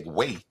himself to make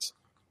weight,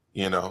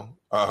 you know.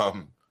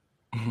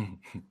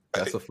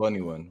 That's a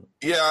funny one.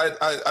 Yeah,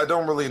 I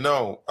don't really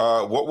know.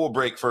 What will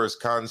break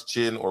first, Khan's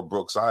chin or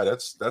Brook's eye?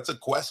 That's a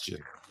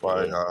question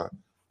by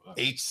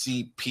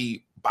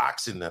HCP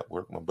Boxing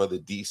Network, my brother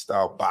D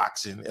Style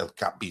Boxing, El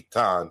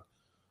Capitan.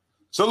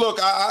 So look,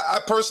 I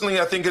personally,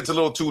 I think it's a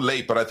little too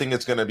late, but I think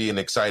it's going to be an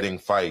exciting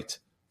fight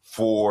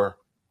for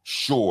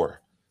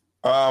sure.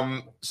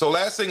 So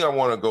last thing I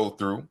want to go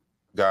through,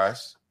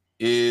 guys,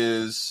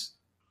 is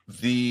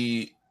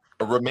the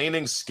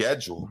remaining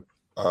schedule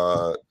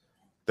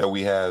that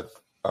we have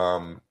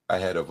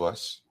ahead of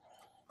us.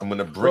 I'm going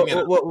to bring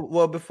it.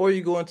 Well, before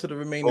you go into the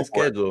remaining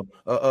schedule,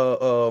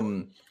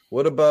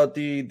 what about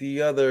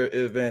the other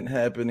event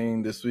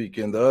happening this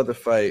weekend? The other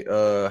fight,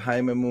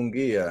 Jaime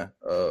Munguia.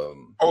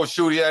 Oh,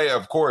 shoot, yeah,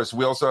 of course.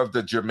 We also have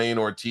the Jermaine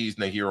Ortiz,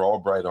 Nahir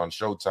Albright on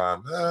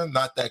Showtime.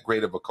 Not that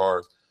great of a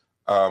card.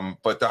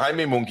 But the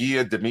Jaime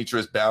Munguia,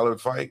 Demetrius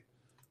Ballard fight,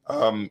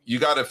 you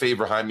got to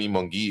favor Jaime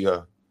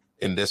Munguia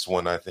in this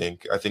one, I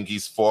think. I think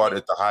he's fought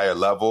at the higher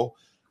level,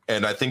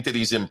 and I think that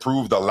he's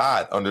improved a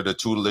lot under the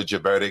tutelage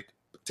of Eric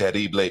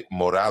Terrible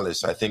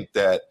Morales. I think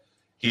that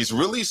he's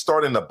really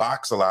starting to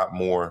box a lot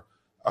more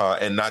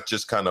and not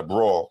just kind of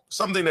brawl.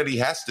 Something that he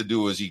has to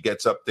do as he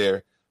gets up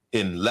there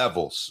in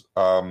levels.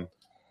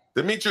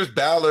 Demetrius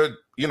Ballard,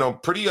 you know,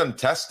 pretty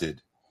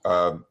untested,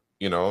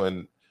 you know,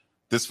 and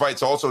this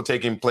fight's also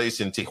taking place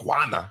in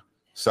Tijuana,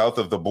 south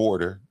of the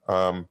border.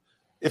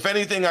 If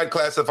anything, I'd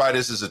classify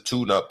this as a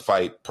tune-up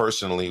fight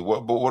personally.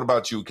 What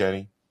about you,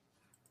 Kenny?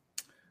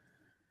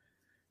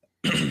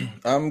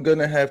 I'm going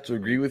to have to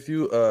agree with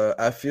you.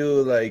 I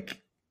feel like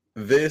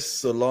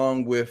this,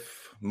 along with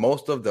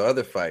most of the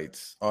other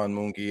fights on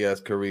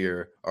Munguia's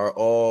career, are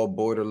all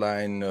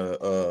borderline,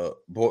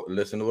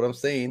 listen to what I'm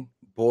saying,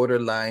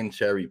 borderline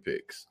cherry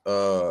picks.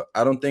 I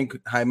don't think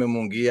Jaime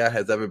Munguia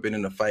has ever been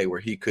in a fight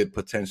where he could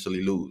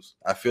potentially lose.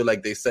 I feel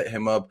like they set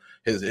him up.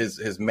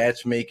 His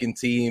matchmaking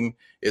team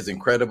is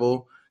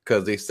incredible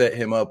because they set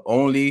him up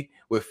only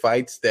with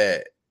fights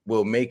that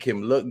will make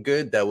him look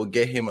good, that will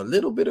get him a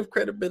little bit of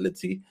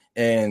credibility,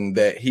 and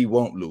that he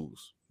won't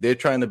lose. They're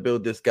trying to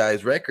build this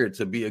guy's record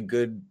to be a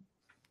good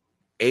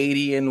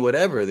 80 and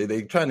whatever.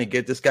 They're trying to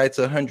get this guy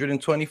to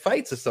 120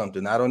 fights or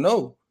something. I don't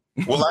know.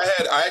 Well,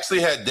 I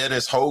actually had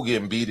Dennis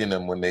Hogan beating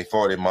him when they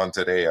fought in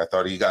Monterrey. I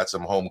thought he got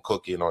some home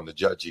cooking on the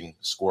judging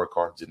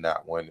scorecards in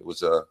that one. It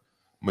was a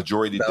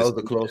majority decision. That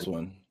was a close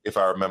one, if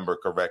I remember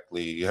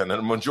correctly. And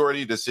a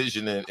majority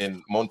decision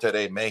in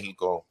Monterrey,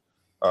 Mexico,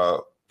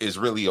 is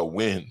really a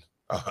win.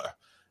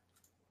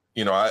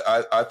 You know,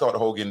 I thought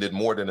Hogan did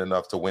more than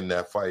enough to win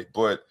that fight.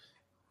 But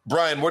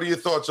Brian, what are your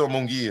thoughts on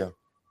Munguia?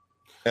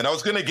 And I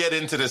was going to get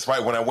into this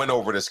fight when I went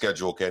over the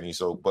schedule, Kenny.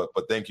 So, but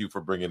thank you for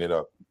bringing it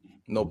up.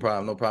 No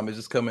problem. It's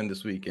just coming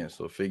this weekend,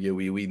 so figure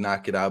we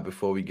knock it out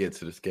before we get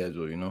to the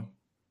schedule. You know.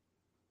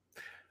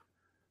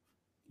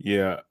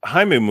 Yeah,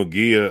 Jaime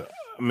Munguia.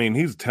 I mean,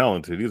 he's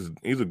talented.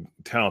 He's a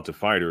talented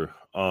fighter.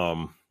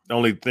 The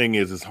only thing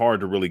is, it's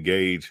hard to really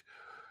gauge,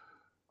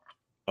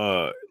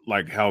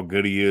 like how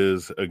good he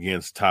is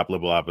against top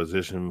level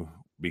opposition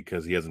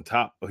because he hasn't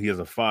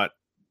fought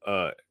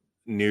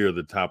near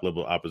the top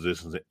level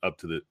oppositions up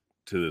to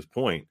this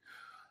point.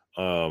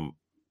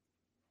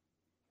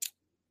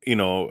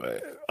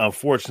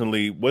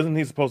 unfortunately, wasn't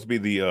he supposed to be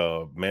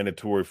the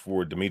mandatory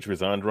for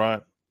Demetrius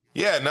Andrade?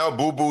 Yeah, now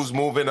Boo Boo's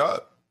moving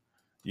up.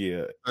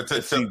 Yeah,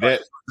 to see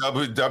that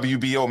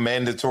WBO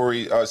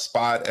mandatory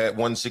spot at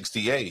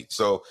 168.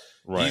 So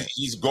right.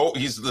 he's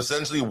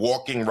essentially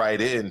walking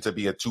right in to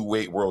be a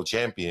 2-weight world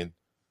champion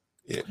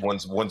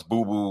once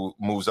Boo Boo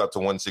moves up to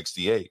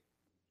 168.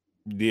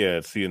 Yeah,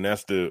 that's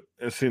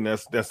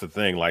the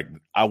thing. Like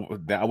I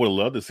would have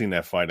loved to see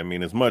that fight. I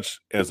mean, as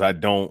much as I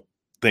don't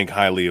think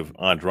highly of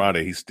Andrade,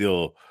 he's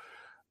still,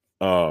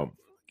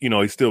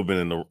 he's still been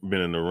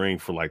in the ring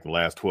for like the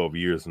last 12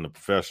 years in the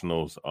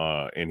professionals,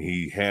 and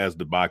he has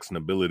the boxing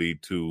ability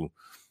to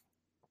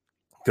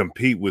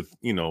compete with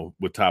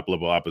top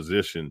level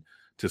opposition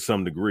to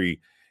some degree.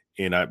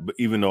 And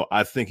even though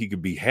I think he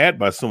could be had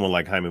by someone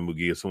like Jaime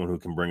Munguia, someone who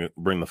can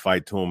bring the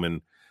fight to him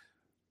and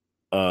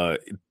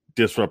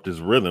disrupt his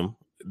rhythm.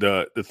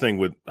 The thing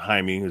with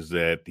Jaime is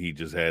that he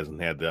just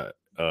hasn't had the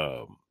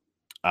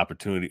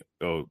opportunity.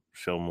 Oh,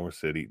 Shelmore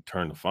said he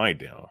turned the fight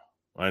down.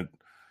 I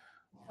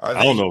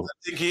don't know.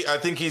 I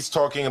think he's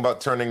talking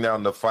about turning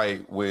down the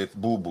fight with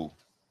Boo Boo.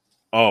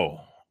 Oh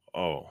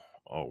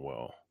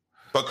well.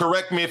 But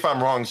correct me if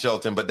I'm wrong,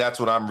 Shelton, but that's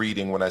what I'm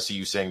reading when I see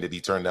you saying that he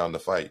turned down the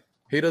fight.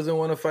 He doesn't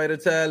want to fight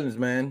Italians,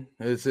 man.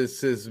 It's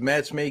his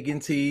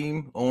matchmaking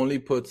team only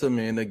puts him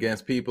in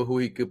against people who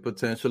he could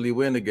potentially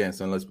win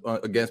against, unless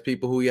against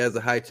people who he has a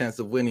high chance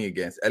of winning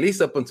against, at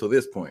least up until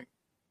this point.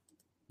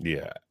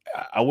 Yeah,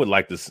 I would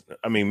like to.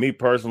 I mean, me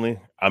personally,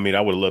 I would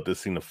have loved to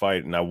see the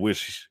fight, and I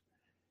wish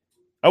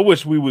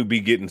we would be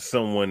getting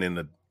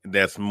someone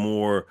that's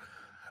more.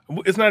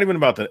 It's not even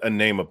about a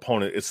name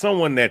opponent. It's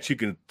someone that you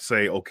can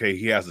say, okay,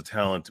 he has the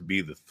talent to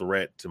be the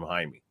threat to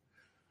Jaime.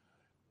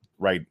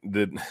 Right,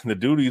 the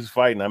dude he's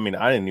fighting. I mean,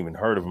 I didn't even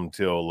heard of him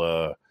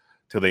till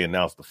they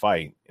announced the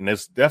fight, and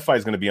that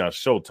fight's going to be on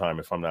Showtime,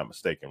 if I'm not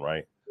mistaken,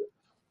 right?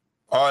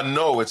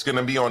 No, it's going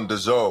to be on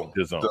DAZN.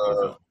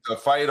 The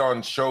fight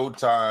on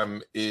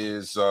Showtime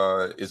is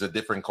a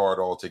different card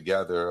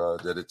altogether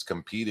that it's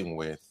competing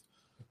with.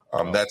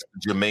 That's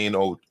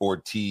Jermaine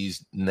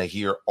Ortiz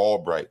Nahir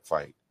Albright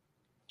fight.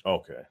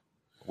 Okay,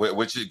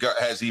 which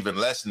has even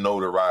less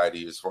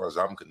notoriety as far as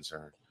I'm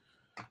concerned.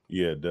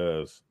 Yeah, it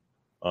does.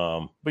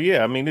 But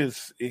yeah, I mean,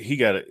 we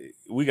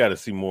got to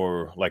see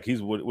more. Like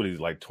he's what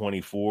he's like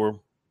 24.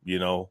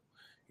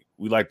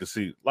 We like to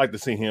see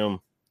him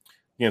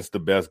against the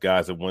best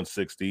guys at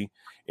 160,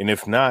 and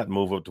if not,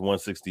 move up to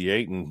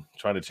 168 and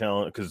try to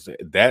challenge, because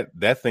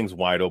that thing's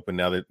wide open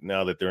now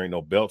that there ain't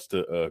no belts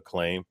to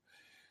claim.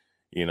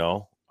 I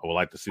would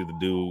like to see the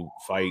dude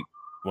fight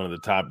one of the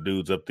top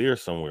dudes up there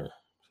somewhere.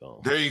 So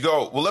there you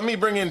go. Well, let me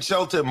bring in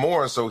Shelton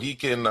Moore so he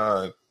can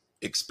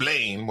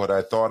explain what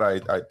I thought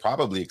I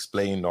probably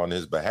explained on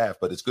his behalf,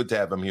 but it's good to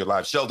have him here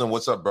live. Sheldon,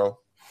 what's up, bro?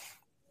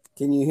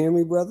 Can you hear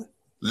me, brother?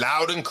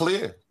 Loud and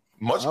clear.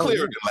 Much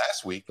clearer than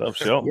last week.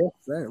 What's up, Sheldon? Yes,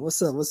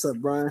 sir. What's up,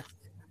 Brian?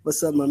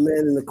 What's up, my man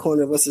in the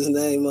corner? What's his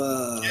name?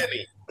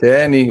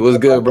 Kenny. What's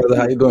good, brother?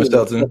 How you doing,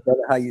 Shelton?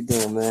 Brother, how you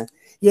doing, man?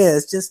 Yeah,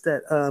 it's just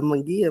that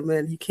Munguia,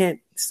 man, you can't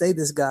say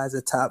this guy's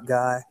a top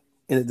guy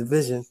in the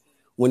division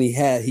when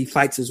he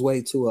fights his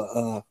way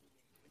to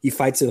he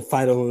fights in a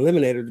fight on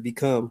eliminator to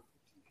become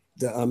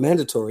the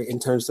mandatory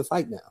and turns to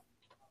fight now.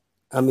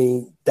 I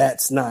mean,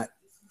 that's not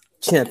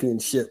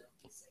championship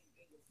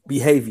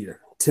behavior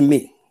to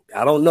me.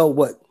 I don't know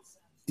what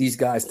these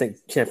guys think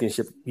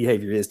championship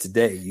behavior is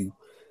today. You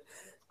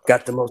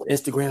got the most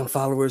Instagram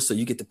followers, so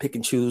you get to pick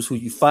and choose who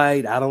you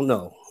fight. I don't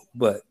know.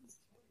 But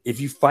if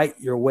you fight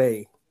your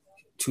way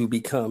to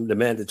become the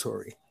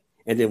mandatory,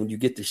 and then when you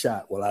get the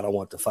shot, well, I don't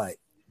want to fight.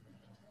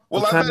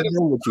 Well, I'm kind of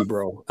done with you,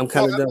 bro. I'm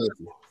kind of done with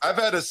you. I've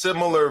had a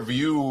similar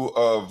view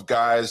of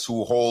guys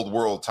who hold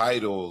world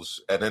titles,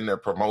 and then their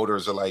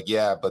promoters are like,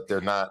 yeah, but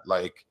they're not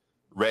like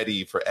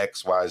ready for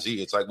X, Y,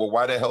 Z. It's like, well,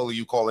 why the hell are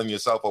you calling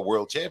yourself a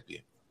world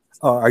champion?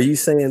 Are you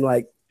saying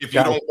like if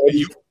you don't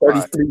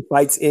 33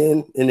 fights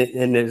in,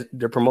 and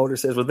the promoter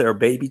says, well, they're a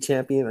baby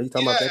champion? Are you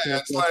talking about that kind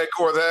of stuff? Like,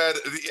 or that?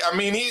 I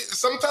mean,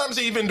 sometimes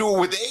they even do it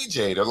with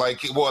AJ. They're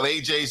like, well,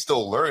 AJ's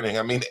still learning.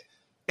 I mean,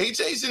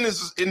 AJ's in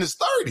his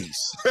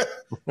 30s,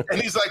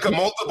 and he's like a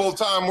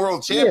multiple-time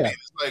world champion. Yeah.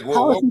 It's like,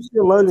 well, how is he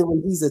still learning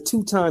when he's a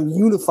 2-time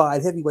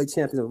unified heavyweight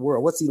champion of the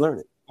world? What's he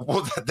learning?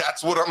 Well,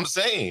 that's what I'm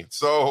saying.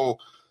 So,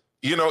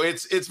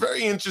 it's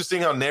very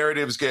interesting how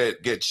narratives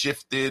get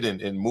shifted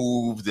and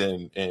moved,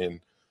 and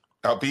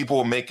how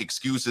people make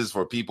excuses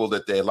for people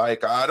that they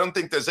like. I don't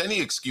think there's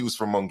any excuse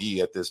for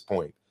Munguia at this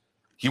point.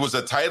 He was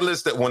a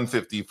titleist at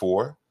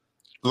 154.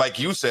 Like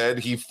you said,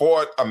 he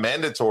fought a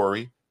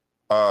mandatory.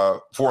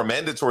 For a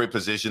mandatory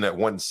position at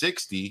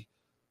 160,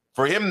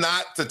 for him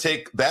not to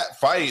take that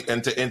fight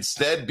and to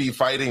instead be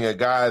fighting a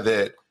guy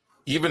that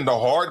even the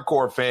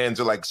hardcore fans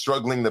are like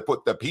struggling to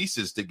put the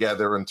pieces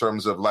together in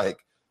terms of like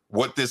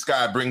what this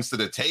guy brings to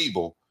the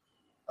table.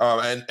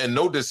 And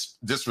no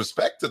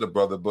disrespect to the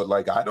brother, but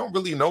like I don't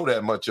really know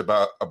that much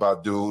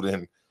about dude,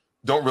 and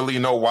don't really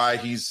know why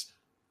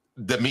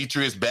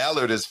Demetrius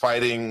Ballard is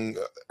fighting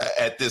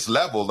at this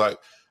level. Like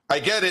I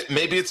get it,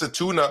 maybe it's a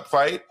tune-up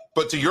fight,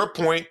 but to your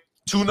point,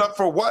 Tune up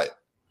for what?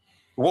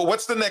 Well,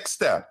 what's the next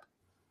step?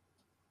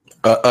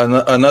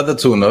 Another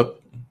tune-up.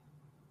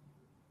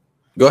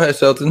 Go ahead,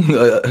 Shelton.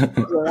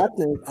 Well,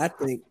 I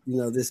think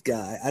this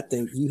guy. I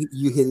think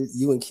you hit it.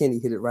 You and Kenny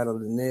hit it right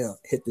on the nail.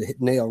 Hit the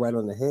nail right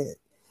on the head.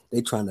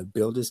 They trying to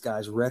build this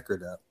guy's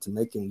record up to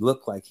make him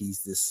look like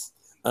he's this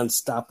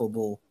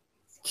unstoppable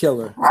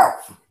killer.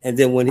 And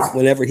then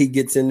whenever he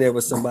gets in there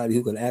with somebody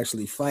who can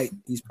actually fight,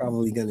 he's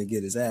probably going to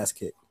get his ass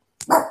kicked.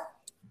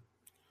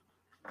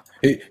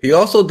 He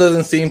also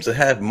doesn't seem to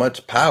have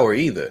much power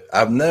either.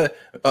 I've never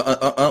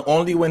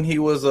only when he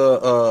was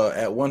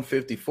at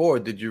 154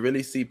 did you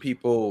really see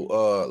people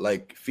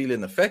like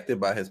feeling affected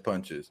by his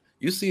punches.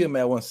 You see him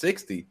at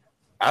 160.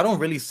 I don't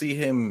really see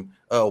him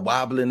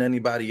wobbling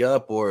anybody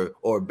up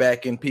or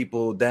backing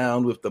people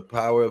down with the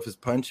power of his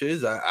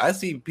punches. I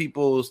see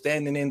people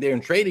standing in there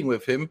and trading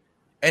with him,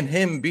 and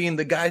him being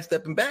the guy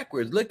stepping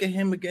backwards. Look at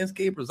him against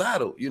Gabe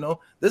Rosado.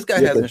 This guy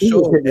hasn't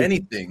shown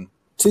anything.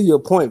 To your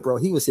point, bro,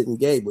 he was hitting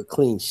Gabe with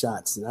clean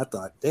shots, and I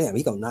thought, damn,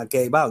 he gonna knock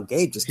Gabe out.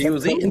 Gabe just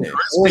was eating it.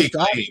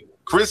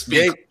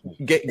 Crispy.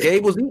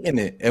 Gabe was eating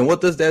it, and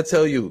what does that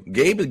tell you?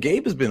 Gabe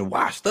has been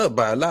washed up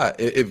by a lot.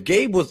 If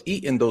Gabe was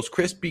eating those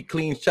crispy,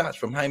 clean shots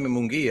from Jaime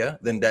Munguia,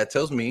 then that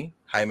tells me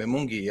Jaime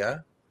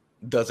Munguia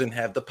doesn't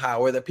have the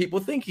power that people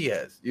think he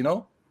has,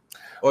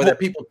 or that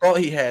people thought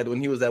he had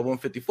when he was at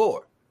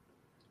 154.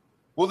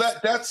 Well,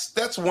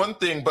 that's one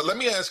thing, but let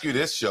me ask you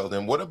this,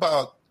 Sheldon. What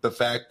about the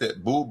fact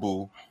that Boo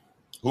Boo,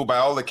 who by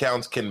all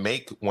accounts can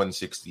make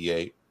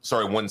 160,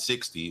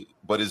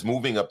 but is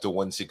moving up to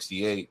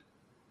 168,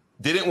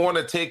 didn't want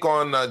to take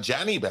on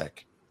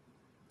Janibek,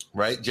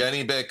 right?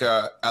 Janibek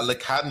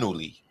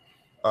Alikhanuli.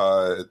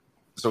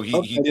 So he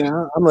didn't.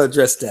 I'm gonna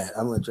address that.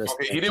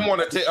 Okay, he didn't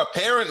want to take.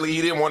 Apparently,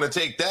 he didn't want to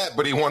take that,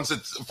 but he wants to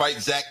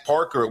fight Zach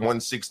Parker at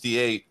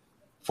 168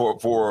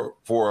 for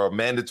a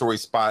mandatory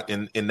spot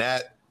in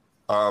that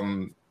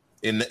in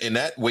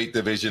that weight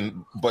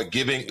division, but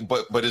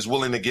is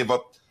willing to give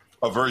up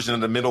a version of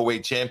the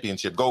middleweight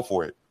championship. Go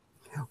for it.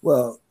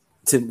 Well,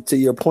 to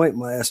your point,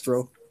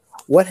 Maestro,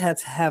 what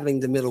has having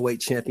the middleweight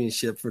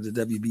championship for the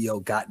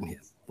WBO gotten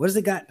him? What has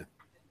it gotten him?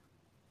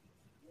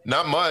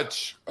 Not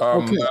much.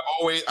 Okay.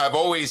 I've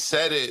always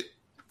said it,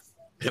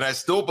 and I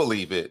still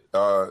believe it.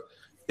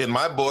 In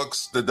my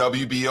books, the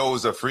WBO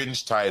is a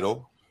fringe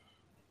title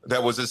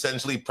that was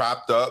essentially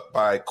propped up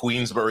by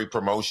Queensberry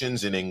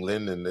Promotions in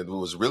England, and it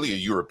was really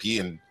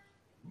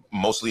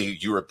mostly a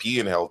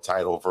European-held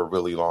title for a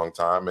really long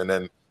time. And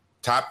then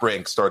Top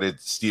Rank started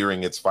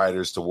steering its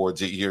fighters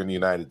towards it here in the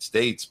United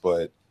States.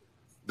 But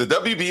the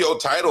WBO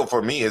title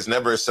for me has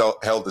never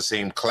held the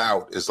same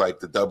clout as like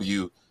the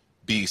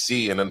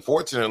WBC. And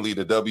unfortunately,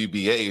 the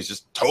WBA is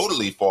just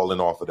totally falling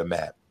off of the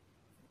map.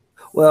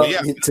 Well,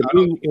 yeah, to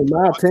me, in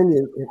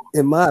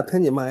my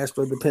opinion,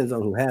 Maestro, depends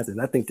on who has it.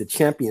 I think the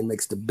champion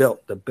makes the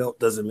belt. The belt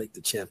doesn't make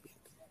the champion.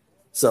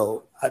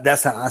 So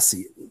that's how I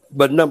see it.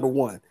 But number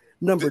one.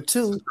 Number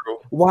two,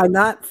 why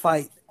not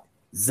fight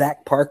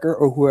Zach Parker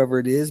or whoever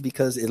it is?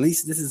 Because at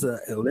least this is an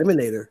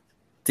eliminator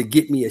to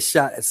get me a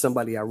shot at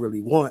somebody I really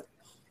want.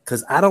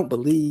 Because I don't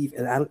believe,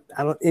 and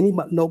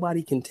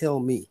nobody can tell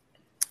me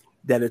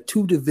that a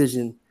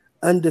 2-division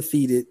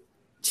undefeated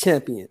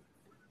champion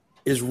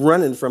is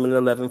running from an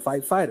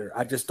 11-fight fighter.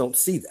 I just don't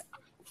see that.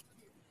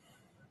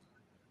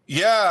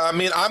 Yeah, I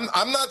mean,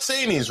 I'm not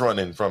saying he's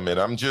running from it.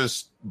 I'm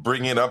just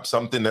bringing up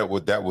something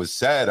that was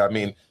said. I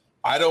mean,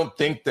 I don't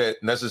think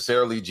that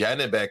necessarily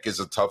Janibek is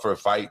a tougher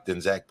fight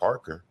than Zach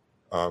Parker.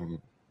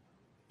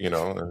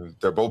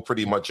 They're both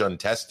pretty much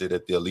untested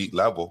at the elite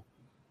level.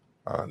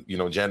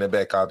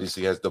 Janibek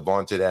obviously has the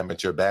vaunted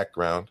amateur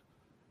background,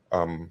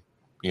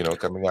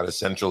 coming out of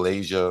Central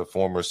Asia,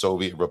 former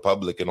Soviet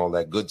Republic and all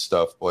that good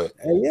stuff. But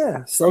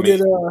so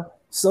did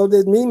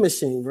Mean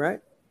Machine,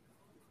 right?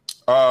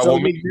 So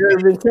did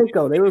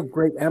Zinchenko. They were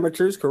great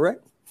amateurs,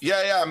 correct?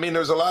 Yeah. I mean,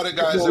 there's a lot of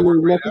guys that were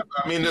great.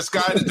 I mean, this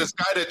guy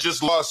that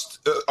just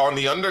lost on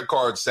the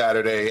undercard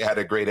Saturday had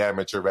a great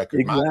amateur record.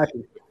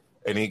 Exactly.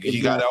 And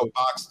he got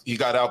outboxed. He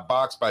got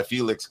outboxed by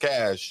Felix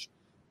Cash.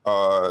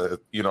 I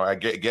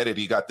get it.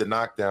 He got the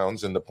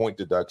knockdowns and the point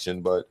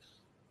deduction, but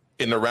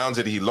in the rounds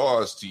that he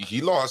lost.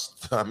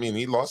 I mean,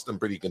 he lost them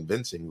pretty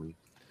convincingly.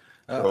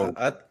 So,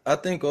 I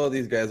think all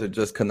these guys are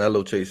just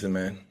Canelo chasing,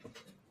 man.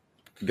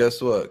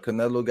 Guess what?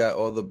 Canelo got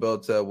all the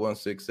belts at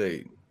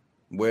 168.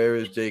 Where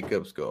is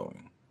Jacobs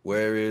going?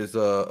 Where is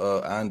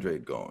Andre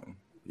going?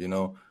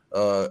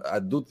 I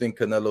do think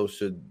Canelo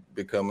should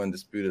become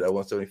undisputed at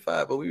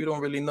 175, but we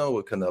don't really know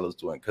what Canelo's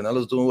doing.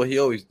 Canelo's doing what he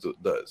always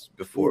does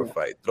before a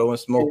fight, throwing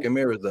smoke and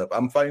mirrors up.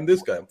 I'm fighting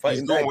this guy. I'm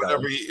fighting that guy.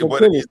 He's doing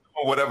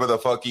whatever the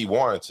fuck he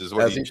wants is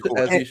what he should.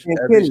 Let me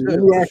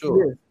ask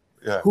you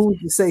this. Who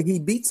would you say he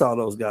beats all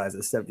those guys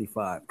at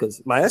 75?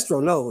 Because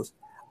Maestro knows.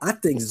 I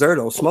think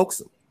Zerto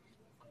smokes him.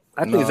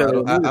 I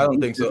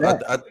don't think so.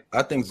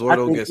 I think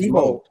Zordo gets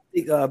smoked.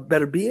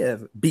 Better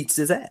Biev beats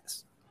his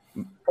ass.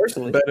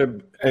 Personally,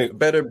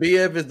 Better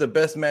Biev is the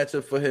best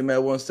matchup for him at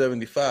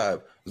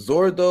 175.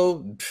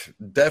 Zordo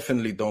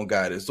definitely don't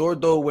got it.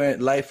 Zordo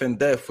went life and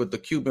death with the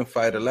Cuban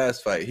fighter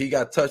last fight. He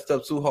got touched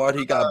up too hard.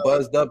 He got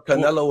buzzed up.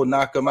 Canelo will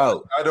knock him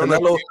out. I don't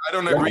Canelo, agree. I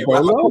don't agree.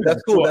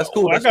 That's cool. That's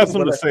cool. I got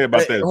something to say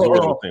about that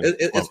Zordo thing.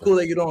 It's cool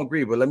that you don't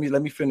agree, but let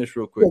me finish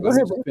real quick.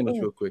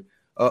 Real quick.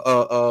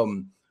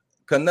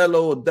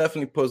 Canelo will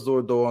definitely put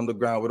Zordo on the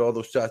ground with all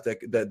those shots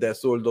that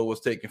Zordo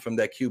was taking from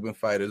that Cuban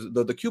fighter.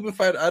 The Cuban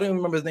fighter, I don't even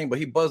remember his name, but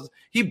he buzzed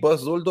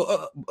Zordo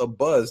up,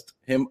 buzzed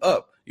him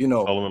up. You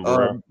know,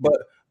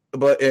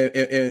 but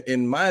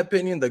in my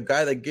opinion, the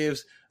guy that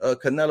gives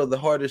Canelo the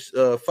hardest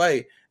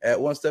fight at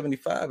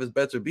 175 is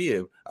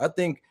Beterbiev. I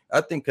think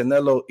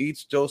Canelo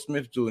eats Joe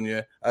Smith Jr.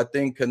 I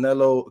think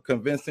Canelo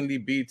convincingly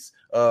beats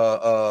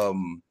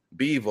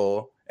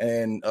Bivol,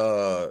 and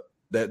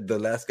that the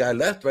last guy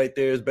left right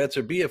there is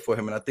Beterbiev for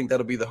him, and I think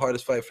that'll be the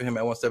hardest fight for him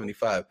at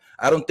 175.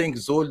 I don't think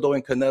Zoldo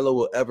and Canelo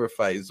will ever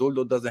fight.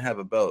 Zoldo doesn't have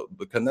a belt,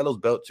 but Canelo's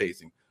belt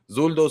chasing.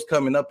 Zoldo's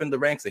coming up in the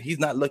ranks, and he's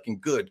not looking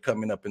good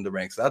coming up in the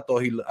ranks. I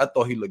thought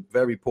he looked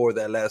very poor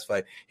that last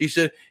fight. He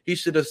should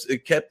have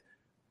kept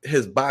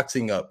his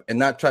boxing up and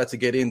not try to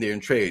get in there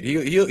and trade.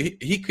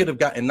 He could have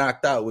gotten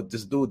knocked out with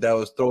this dude that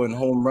was shooting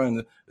home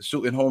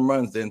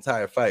runs the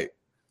entire fight.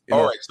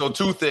 All right, so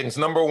two things.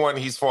 Number one,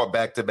 he's fought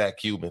back-to-back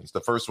Cubans.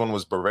 The first one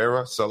was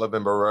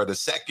Sullivan Barrera. The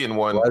second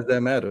one... Why does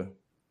that matter?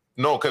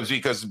 No,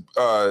 because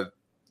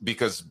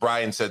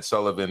Brian said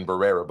Sullivan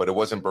Barrera, but it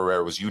wasn't Barrera.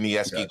 It was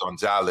Unieski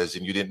Gonzalez,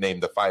 and you didn't name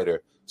the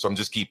fighter, so I'm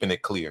just keeping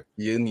it clear.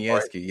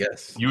 Unieski,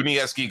 yes.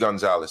 Unieski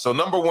Gonzalez. So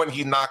number one,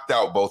 he knocked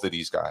out both of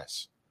these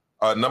guys.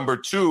 Number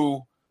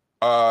two,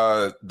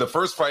 the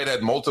first fight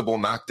had multiple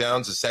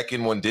knockdowns. The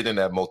second one didn't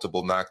have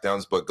multiple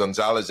knockdowns, but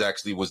Gonzalez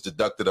actually was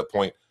deducted a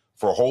point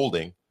for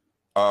holding.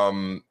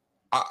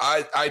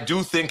 I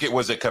do think it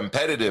was a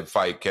competitive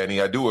fight,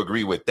 Kenny. I do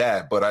agree with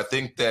that, but I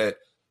think that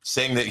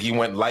saying that he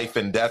went life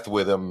and death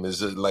with him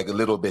is like a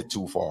little bit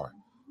too far.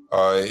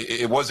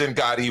 It wasn't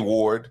Gotti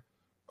Ward,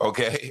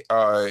 okay?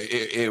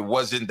 It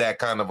wasn't that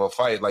kind of a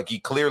fight. Like, he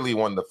clearly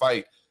won the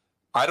fight.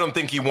 I don't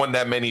think he won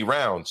that many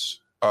rounds.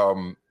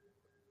 I'm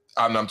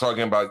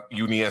talking about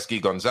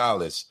Unieski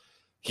Gonzalez.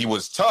 He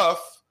was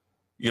tough.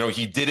 You know,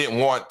 he didn't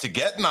want to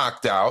get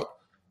knocked out.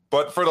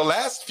 But for the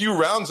last few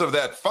rounds of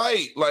that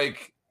fight,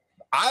 like,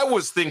 I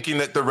was thinking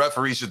that the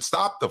referee should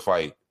stop the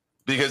fight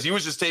because he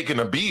was just taking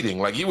a beating.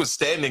 Like, he was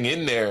standing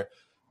in there.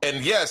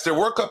 And yes, there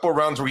were a couple of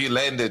rounds where he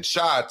landed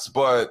shots,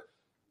 but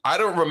I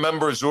don't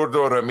remember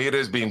Zurdo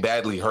Ramirez being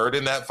badly hurt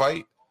in that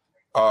fight.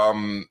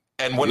 And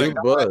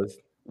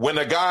when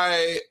a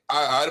guy,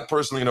 I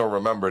personally don't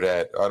remember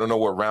that. I don't know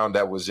what round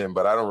that was in,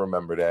 but I don't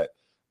remember that.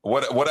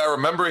 What I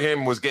remember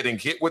him was getting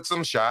hit with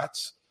some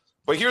shots.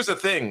 But here's the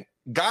thing.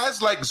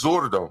 Guys like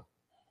Zurdo,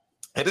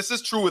 and this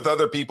is true with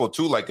other people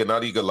too, like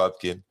Gennady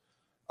Golovkin,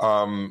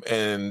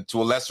 and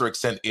to a lesser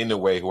extent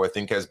Inoue, who I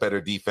think has better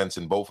defense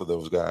than both of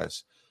those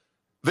guys.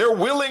 They're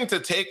willing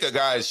to take a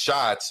guy's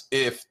shots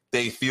if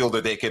they feel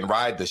that they can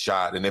ride the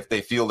shot and if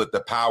they feel that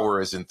the power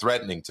isn't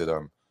threatening to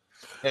them.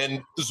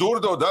 And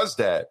Zurdo does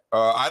that.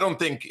 I don't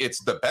think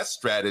it's the best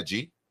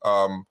strategy,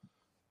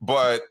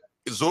 but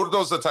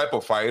Zurdo's the type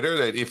of fighter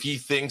that if he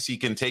thinks he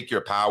can take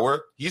your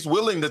power, he's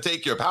willing to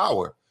take your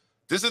power.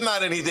 This is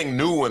not anything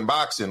new in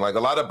boxing. Like, a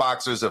lot of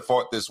boxers have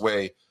fought this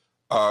way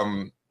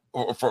for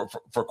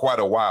quite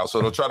a while.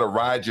 So they'll try to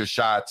ride your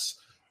shots.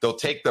 They'll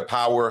take the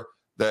power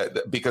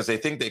because they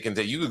think they can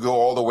take. You could go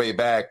all the way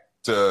back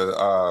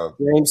to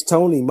James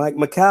Toney, Mike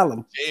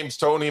McCallum.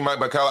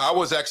 I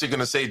was actually going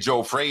to say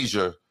Joe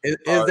Frazier. Is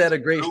that a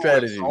great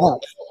strategy?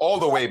 All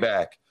the way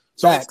back.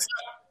 So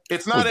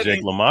it's not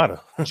Jake LaMotta.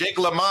 Jake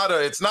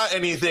LaMotta. It's not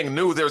anything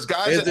new. There's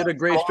guys. Is it a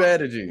great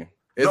strategy?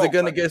 Is it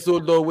going to get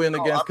Zurdo win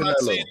against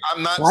Canelo?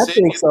 I'm not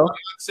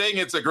saying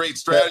it's a great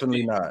strategy.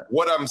 Definitely not.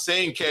 What I'm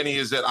saying, Kenny,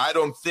 is that I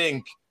don't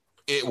think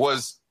it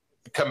was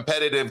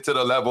competitive to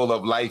the level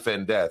of life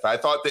and death. I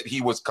thought that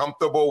he was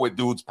comfortable with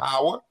dude's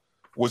power,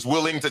 was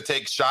willing to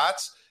take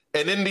shots.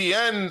 And in the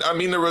end, I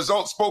mean, the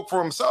result spoke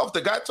for himself.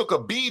 The guy took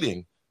a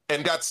beating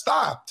and got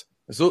stopped.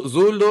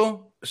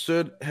 Zurdo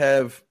should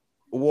have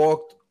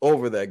walked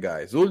over that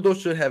guy. Zurdo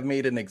should have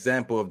made an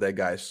example of that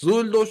guy.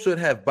 Zurdo should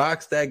have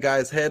boxed that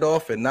guy's head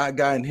off and not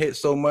gotten hit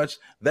so much.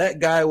 That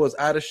guy was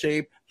out of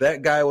shape.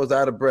 That guy was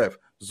out of breath.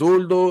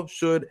 Zurdo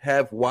should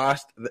have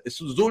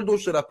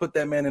put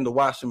that man in the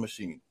washing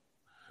machine.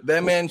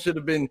 That man should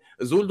have been.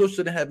 Zurdo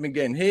shouldn't have been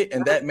getting hit,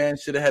 and that man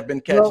should have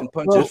been catching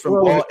punches from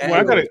all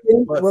angles.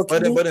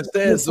 But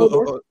instead,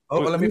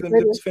 let me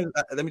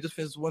just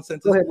finish one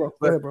sentence. Go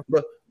ahead, bro.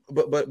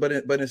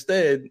 But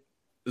instead,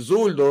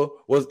 Zurdo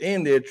was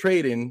in there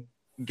trading,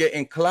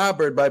 getting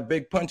clobbered by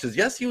big punches.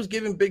 Yes, he was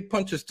giving big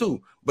punches too.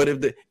 But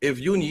if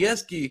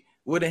Unieski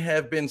wouldn't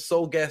have been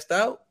so gassed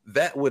out,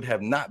 that would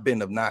have not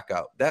been a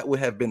knockout. That would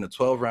have been a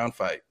 12-round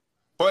fight.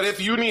 But if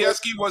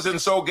Unieski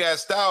wasn't so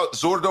gassed out,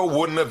 Zurdo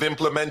wouldn't have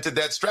implemented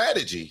that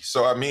strategy.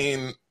 So, I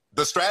mean,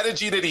 the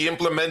strategy that he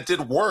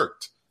implemented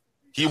worked.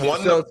 He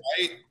won the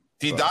fight.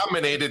 He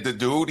dominated the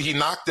dude. He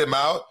knocked him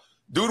out.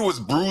 Dude was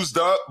bruised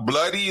up,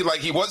 bloody,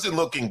 like he wasn't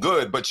looking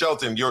good. But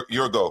Shelton,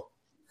 your go.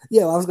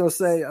 Yeah, I was gonna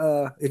say,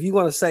 if you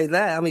want to say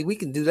that, I mean, we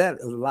can do that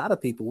with a lot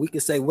of people. We can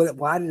say,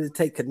 why did it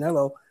take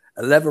Canelo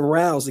 11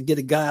 rounds to get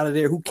a guy out of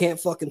there who can't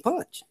fucking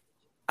punch?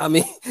 I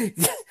mean,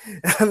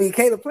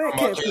 Caleb Plant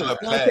can't punch.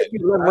 It take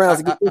you 11 rounds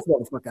to get this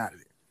motherfucker out of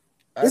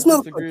there. This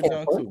motherfucker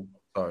can't punch.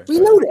 Sorry, we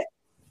know that.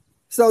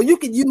 So you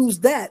can use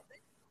that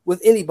with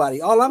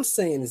anybody. All I'm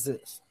saying is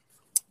this.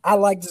 I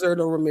like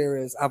Zurdo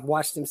Ramirez. I've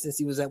watched him since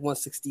he was at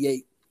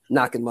 168,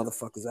 knocking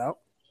motherfuckers out.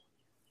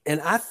 And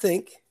I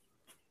think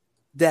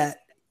that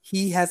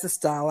he has a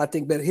style. I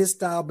think his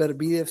style,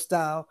 Beterbiev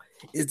style,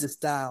 is the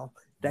style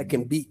that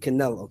can beat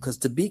Canelo. Because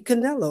to beat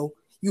Canelo,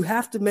 you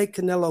have to make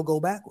Canelo go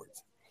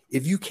backwards.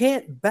 If you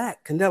can't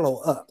back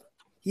Canelo up,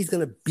 he's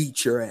going to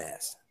beat your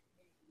ass.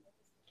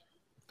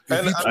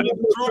 And to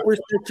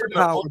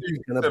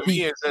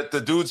me is that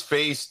the dude's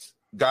faced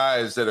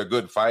guys that are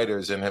good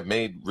fighters and have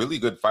made really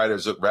good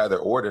fighters look rather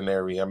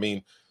ordinary. I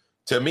mean,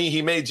 to me,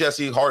 he made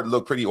Jesse Hart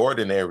look pretty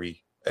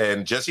ordinary.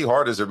 And Jesse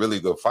Hart is a really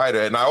good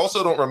fighter. And I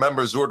also don't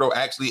remember Zurdo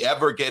actually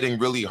ever getting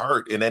really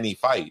hurt in any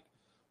fight.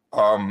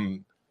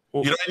 And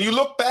you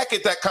look back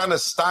at that kind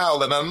of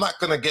style, and I'm not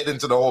going to get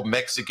into the whole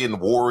Mexican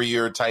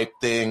warrior type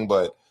thing,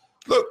 but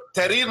look,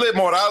 Terrible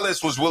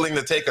Morales was willing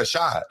to take a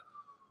shot.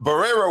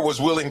 Barrera was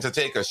willing to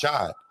take a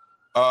shot.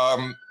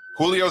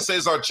 Julio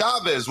Cesar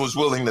Chavez was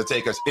willing to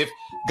take us. If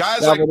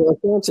guys Salvador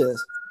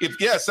Sanchez.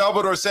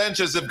 Salvador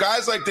Sanchez, if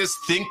guys like this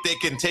think they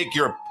can take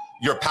your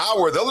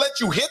power, they'll let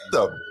you hit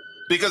them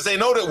because they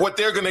know that what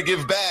they're going to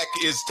give back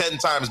is 10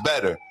 times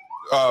better.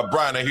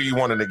 Brian, I hear you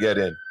wanted to get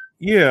in.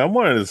 Yeah, I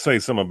wanted to say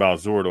something about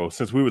Zurdo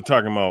since we were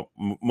talking about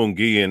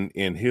Munguia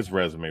in his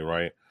resume,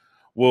 right?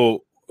 Well,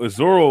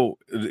 Zurdo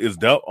is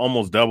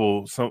almost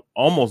double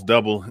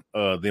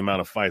the amount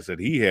of fights that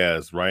he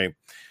has, right?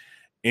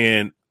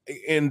 And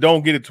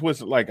don't get it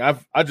twisted. Like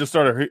I just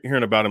started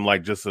hearing about him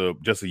like just a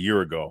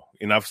year ago,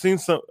 and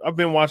I've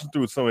been watching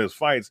through some of his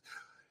fights.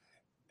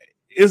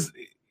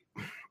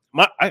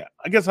 I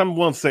guess I'm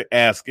willing to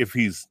ask if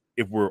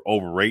we're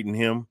overrating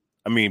him.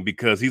 I mean,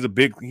 because he's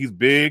big.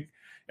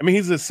 I mean,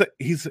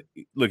 he's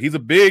a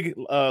big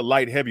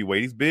light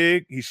heavyweight. He's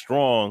big, he's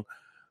strong,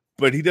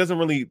 but he doesn't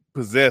really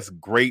possess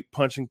great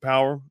punching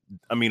power.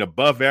 I mean,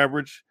 above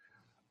average.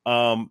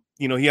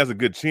 He has a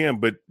good chin,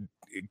 but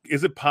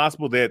is it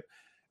possible that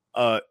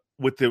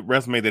with the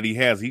resume that he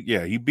has,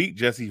 he beat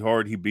Jesse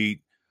Hart, he beat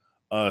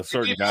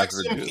certain guys.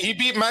 He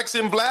beat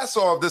Maxim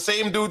Vlasov, the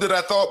same dude that I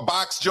thought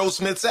boxed Joe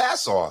Smith's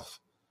ass off.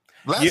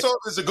 Vlasov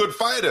is a good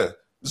fighter.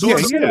 He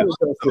beat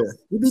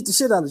the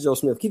shit out of Joe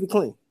Smith. Keep it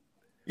clean.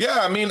 Yeah,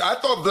 I mean, I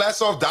thought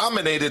Vlasov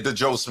dominated the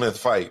Joe Smith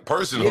fight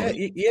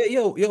personally.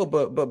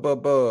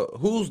 But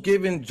who's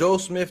giving Joe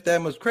Smith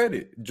that much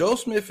credit? Joe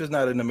Smith is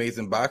not an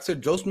amazing boxer.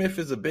 Joe Smith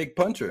is a big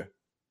puncher.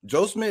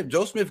 Joe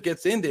Smith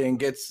gets in there and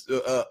gets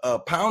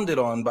pounded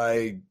on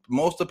by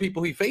most of the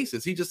people he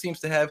faces. He just seems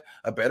to have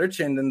a better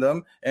chin than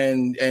them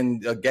and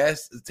a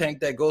gas tank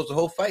that goes the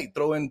whole fight,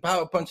 throwing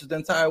power punches the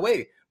entire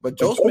way. But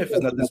Joe Smith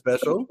is nothing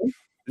special.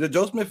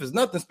 Joe Smith is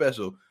nothing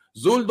special.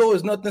 Zurdo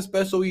is nothing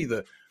special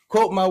either.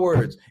 Quote my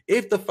words.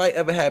 If the fight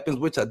ever happens,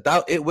 which I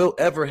doubt it will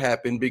ever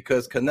happen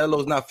because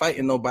Canelo's not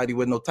fighting nobody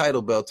with no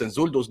title belts and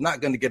Zurdo's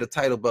not going to get a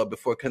title belt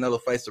before Canelo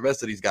fights the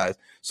rest of these guys.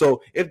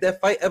 So if that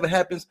fight ever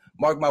happens,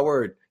 mark my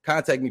word,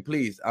 contact me,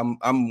 please. I'm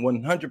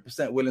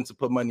 100% willing to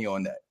put money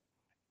on that.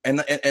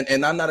 And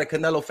I'm not a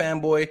Canelo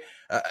fanboy.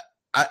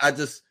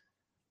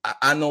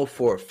 I know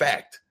for a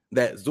fact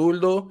that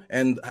Zurdo,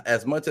 and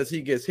as much as he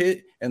gets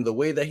hit and the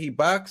way that he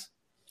boxes,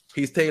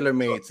 he's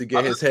tailor-made to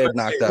get his head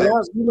knocked out.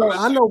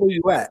 I know where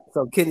you at.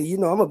 So, Kenny, I'm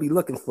going to be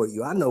looking for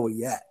you. I know where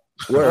you at.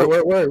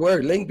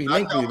 Word. Link me.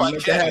 Make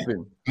that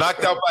happen.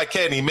 Knocked out by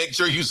Kenny. Make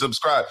sure you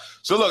subscribe.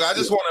 So, look, I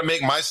just want to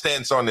make my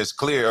stance on this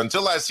clear.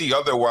 Until I see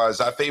otherwise,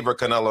 I favor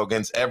Canelo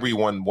against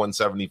everyone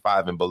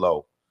 175 and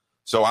below.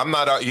 So I'm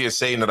not out here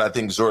saying that I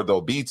think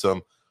Zurdo beats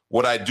him.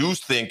 What I do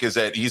think is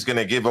that he's going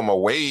to give him a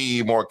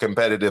way more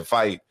competitive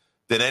fight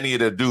than any of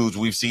the dudes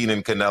we've seen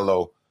in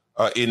Canelo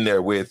in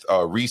there with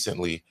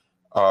recently.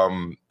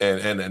 And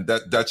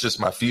that's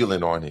just my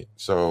feeling on it.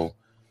 So,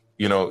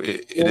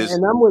 it is.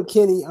 And I'm with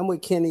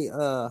Kenny,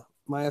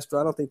 Maestro.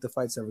 I don't think the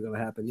fight's ever going to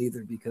happen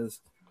either because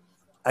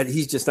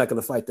he's just not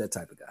going to fight that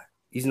type of guy.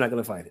 He's not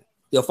going to fight it.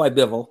 He'll fight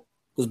Bivol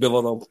because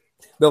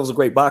Bivol's a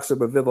great boxer,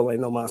 but Bivol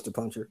ain't no monster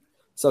puncher.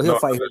 So he'll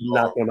fight him and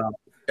knock him out.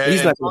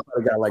 He's not going to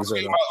fight a guy like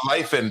Zurdo.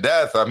 Life and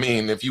death. I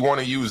mean, if you want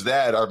to use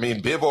that, I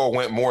mean, Bivol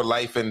went more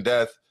life and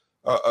death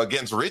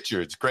against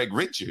Craig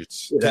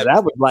Richards. Yeah,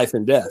 that was life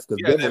and death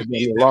because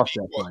Bivol lost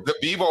that fight. The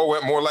Bivol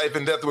went more life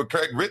and death with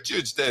Craig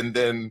Richards than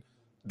the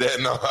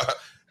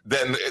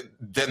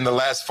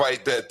last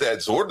fight that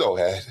Zurdo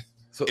had.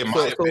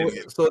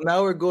 So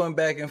now we're going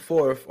back and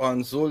forth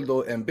on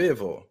Zurdo and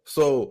Bivol.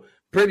 So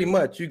pretty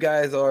much you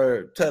guys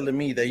are telling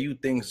me that you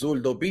think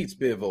Zurdo beats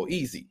Bivol.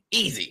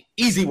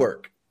 Easy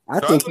work.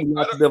 I think he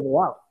knocks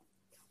Bivol out.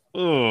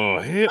 Oh,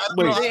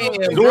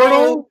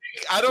 Zurdo?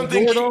 I don't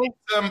think he beats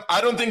him. I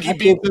don't think he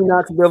beats him. He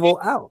knocks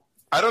Bivol out.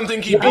 I don't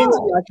think he beats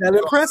him.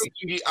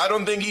 I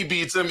don't think he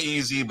beats him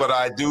easy, but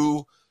I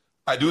do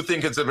I do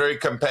think it's a very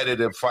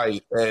competitive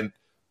fight, and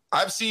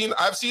I've seen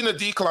a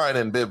decline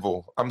in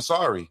Bivol. I'm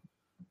sorry,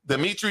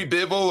 Dimitri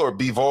Bivol or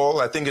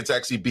Bivol. I think it's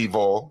actually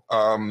Bivol.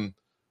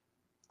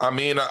 I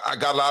mean, I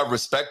got a lot of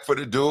respect for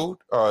the dude.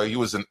 He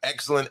was an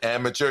excellent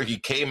amateur. He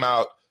came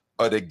out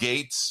of the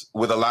gates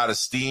with a lot of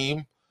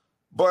steam.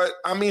 But,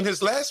 I mean,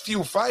 his last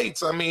few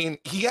fights, I mean,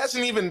 he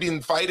hasn't even been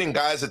fighting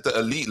guys at the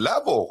elite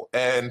level.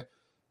 And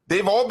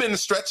they've all been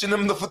stretching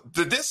him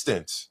the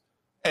distance.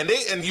 And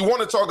you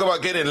want to talk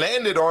about getting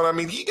landed on. I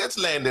mean, he gets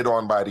landed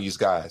on by these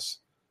guys.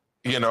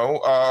 He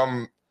outboxes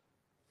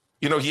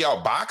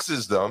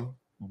them.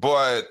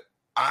 But,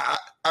 I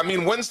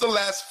mean, when's the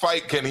last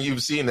fight, Kenny,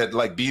 you've seen that,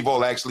 like,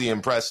 Bivol actually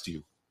impressed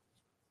you?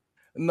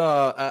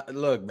 No,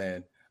 look,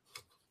 man.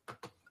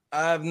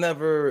 I've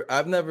never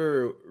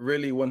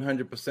really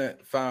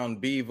 100%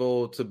 found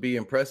Bivol to be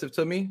impressive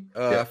to me.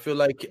 I feel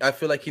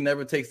like he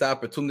never takes the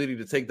opportunity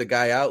to take the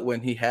guy out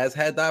when he has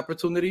had the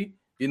opportunity.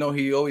 You know,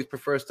 he always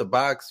prefers to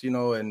box, you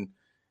know, and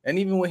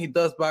even when he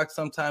does box,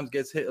 sometimes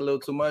gets hit a little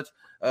too much.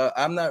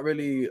 I'm not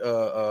really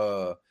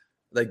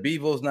like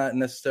Bivol's not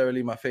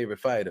necessarily my favorite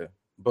fighter,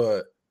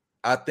 but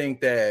I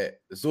think that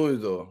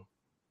Zurdo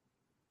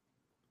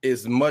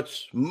is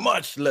much,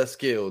 much less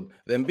skilled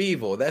than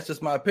Bivol. That's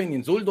just my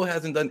opinion. Zurdo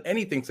hasn't done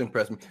anything to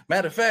impress me.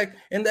 Matter of fact,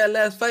 in that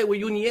last fight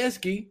with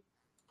Unievsky,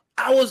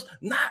 I was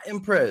not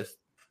impressed.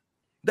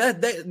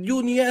 That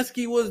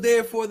Unievsky was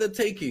there for the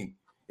taking.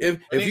 If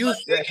you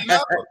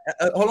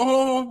hold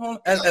on.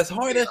 As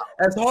hard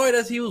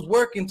as he was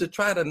working to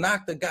try to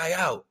knock the guy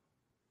out,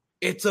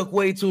 it took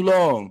way too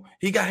long.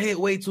 He got hit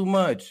way too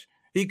much.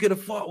 He could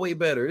have fought way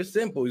better. It's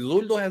simple.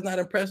 Zurdo has not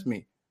impressed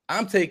me.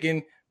 I'm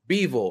taking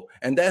Bivol,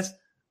 and that's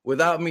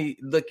without me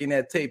looking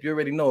at tape. You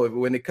already know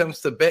when it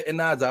comes to betting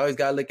odds, I always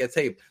gotta look at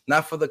tape.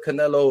 Not for the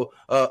Canelo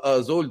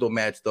Zurdo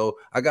match though.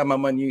 I got my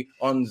money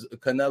on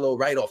Canelo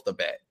right off the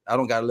bat. I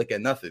don't gotta look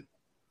at nothing.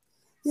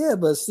 Yeah,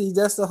 but see,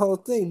 that's the whole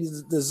thing.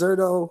 The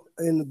Zurdo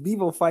and the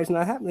Bivol fight's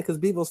not happening because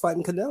Bivol's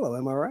fighting Canelo.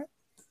 Am I right?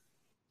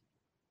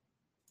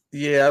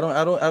 Yeah,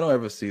 I don't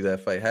ever see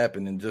that fight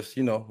happening. Just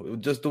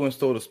just doing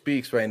so to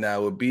speaks right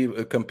now would be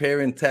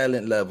comparing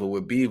talent level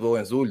with Bivol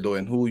and Zurdo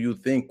and who you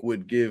think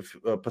would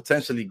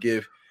potentially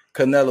give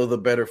Canelo the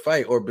better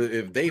fight, or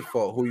if they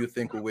fought, who you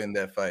think would win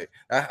that fight.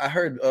 I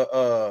heard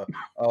or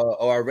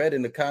I read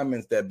in the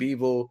comments that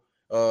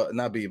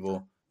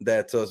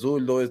that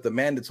Zurdo is the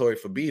mandatory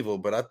for Bivol,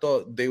 but I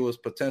thought they was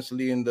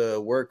potentially in the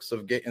works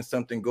of getting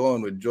something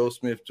going with Joe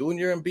Smith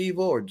Jr. and Bivol,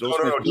 or Joe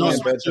Jr.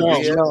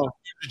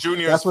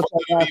 That's what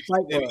that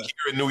fight was.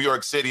 Here in New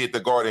York City at the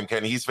Garden,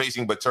 Kenny. He's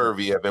facing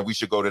Baturviev, and we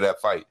should go to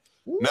that fight.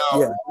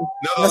 The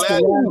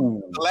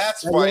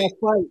last fight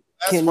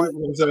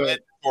was a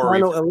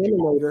final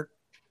eliminator.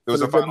 It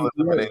was a final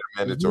eliminator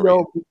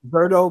mandatory.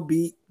 Zurdo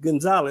beat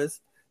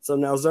Gonzalez, so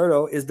now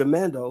Zurdo is the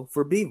Mando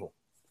for Bivol.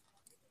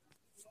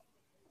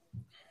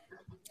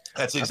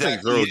 That's exactly I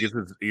think Zurdo gets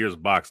his ears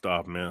boxed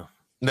off, man.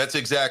 That's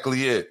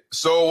exactly it.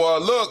 So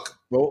look,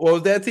 what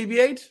was that,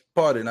 TBH?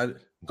 Pardon,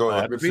 go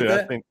ahead. Repeat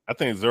that. I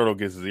think Zurdo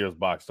gets his ears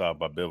boxed off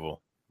by Bivol.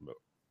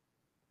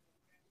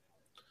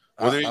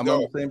 Well, there you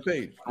go. On the same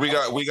page. We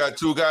got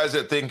two guys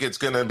that think it's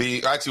going to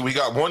be. Actually, we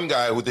got one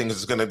guy who thinks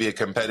it's going to be a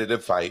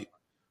competitive fight.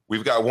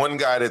 We've got one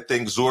guy that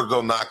thinks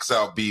Zurdo knocks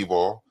out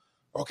Bivol.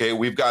 Okay,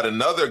 we've got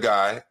another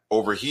guy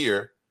over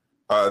here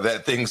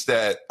that thinks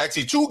that,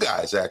 actually two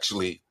guys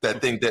actually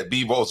that think that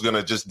Bivol is going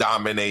to just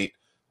dominate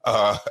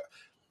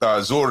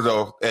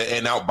Zurdo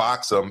and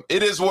outbox him.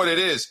 It is what it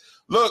is.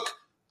 Look,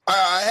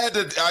 I had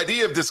the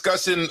idea of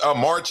discussing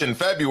March and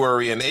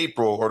February and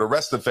April, or the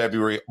rest of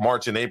February,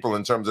 March and April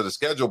in terms of the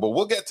schedule, but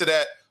we'll get to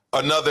that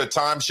another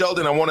time.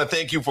 Sheldon, I want to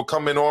thank you for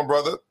coming on,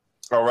 brother.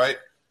 All right.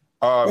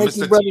 Thank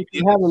you, brother,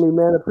 for having me,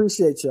 man.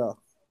 Appreciate y'all.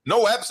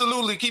 No,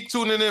 absolutely. Keep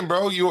tuning in,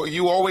 bro.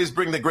 You always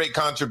bring the great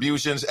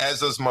contributions,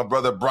 as does my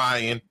brother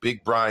Brian,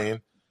 Big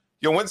Brian.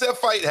 Yo, when's that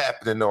fight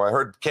happening, though? I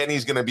heard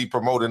Kenny's going to be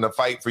promoting a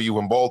fight for you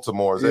in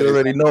Baltimore. You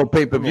already know,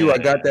 pay-per-view. I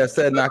got that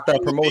said, knocked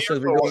out promotions.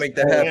 We're going to make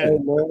that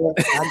happen.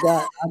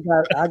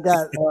 I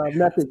got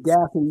Method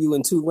gassing you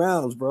in 2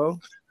 rounds, bro.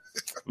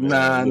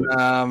 Nah,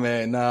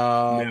 man.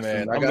 I'm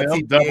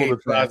double the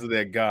size of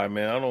that guy,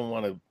 man. I don't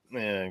want to.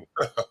 Man,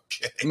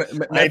 okay.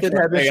 I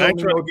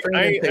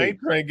ain't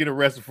trying to get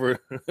arrested for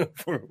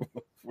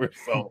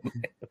assault.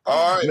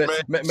 All right,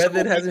 man.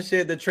 Method hasn't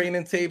shared the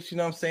training tapes. You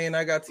know what I'm saying?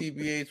 I got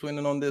TBH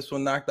winning on this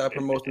one. Knocked out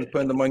promotions,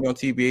 putting the money on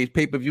TBH.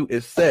 Pay-per-view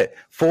is set.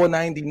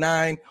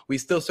 $4.99. We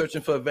still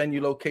searching for a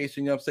venue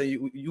location. You know what I'm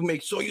saying? You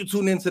make sure you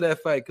tune into that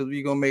fight because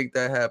we're going to make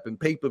that happen.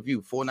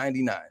 Pay-per-view,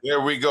 $4.99.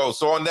 There we go.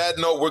 So on that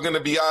note, we're going to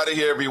be out of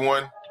here,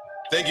 everyone.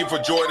 Thank you for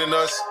joining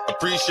us.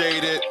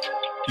 Appreciate it.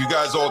 You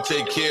guys all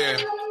take care.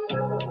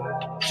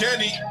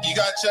 Kenny, you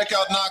got to check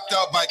out Knocked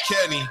Out by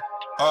Kenny.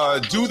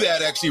 Do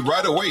that actually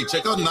right away.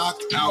 Check out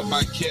Knocked Out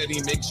by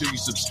Kenny. Make sure you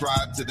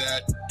subscribe to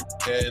that.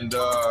 And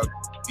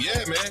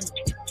yeah, man,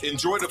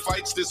 enjoy the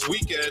fights this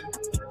weekend.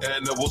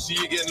 And we'll see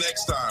you again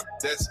next time.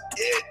 That's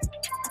it.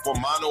 for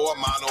Mano a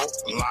Mano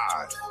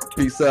Live.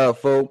 Peace out,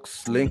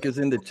 folks. Link is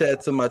in the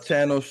chat to my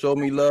channel. Show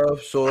me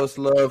love. Show us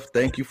love.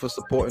 Thank you for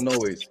supporting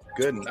always.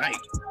 Good night.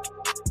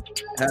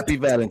 Happy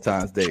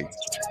Valentine's Day.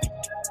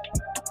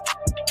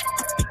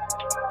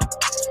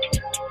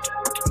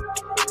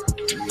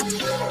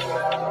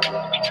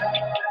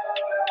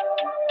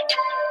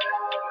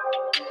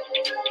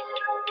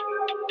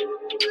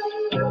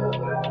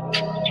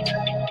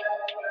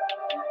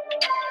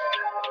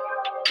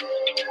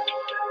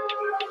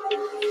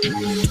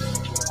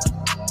 Yeah.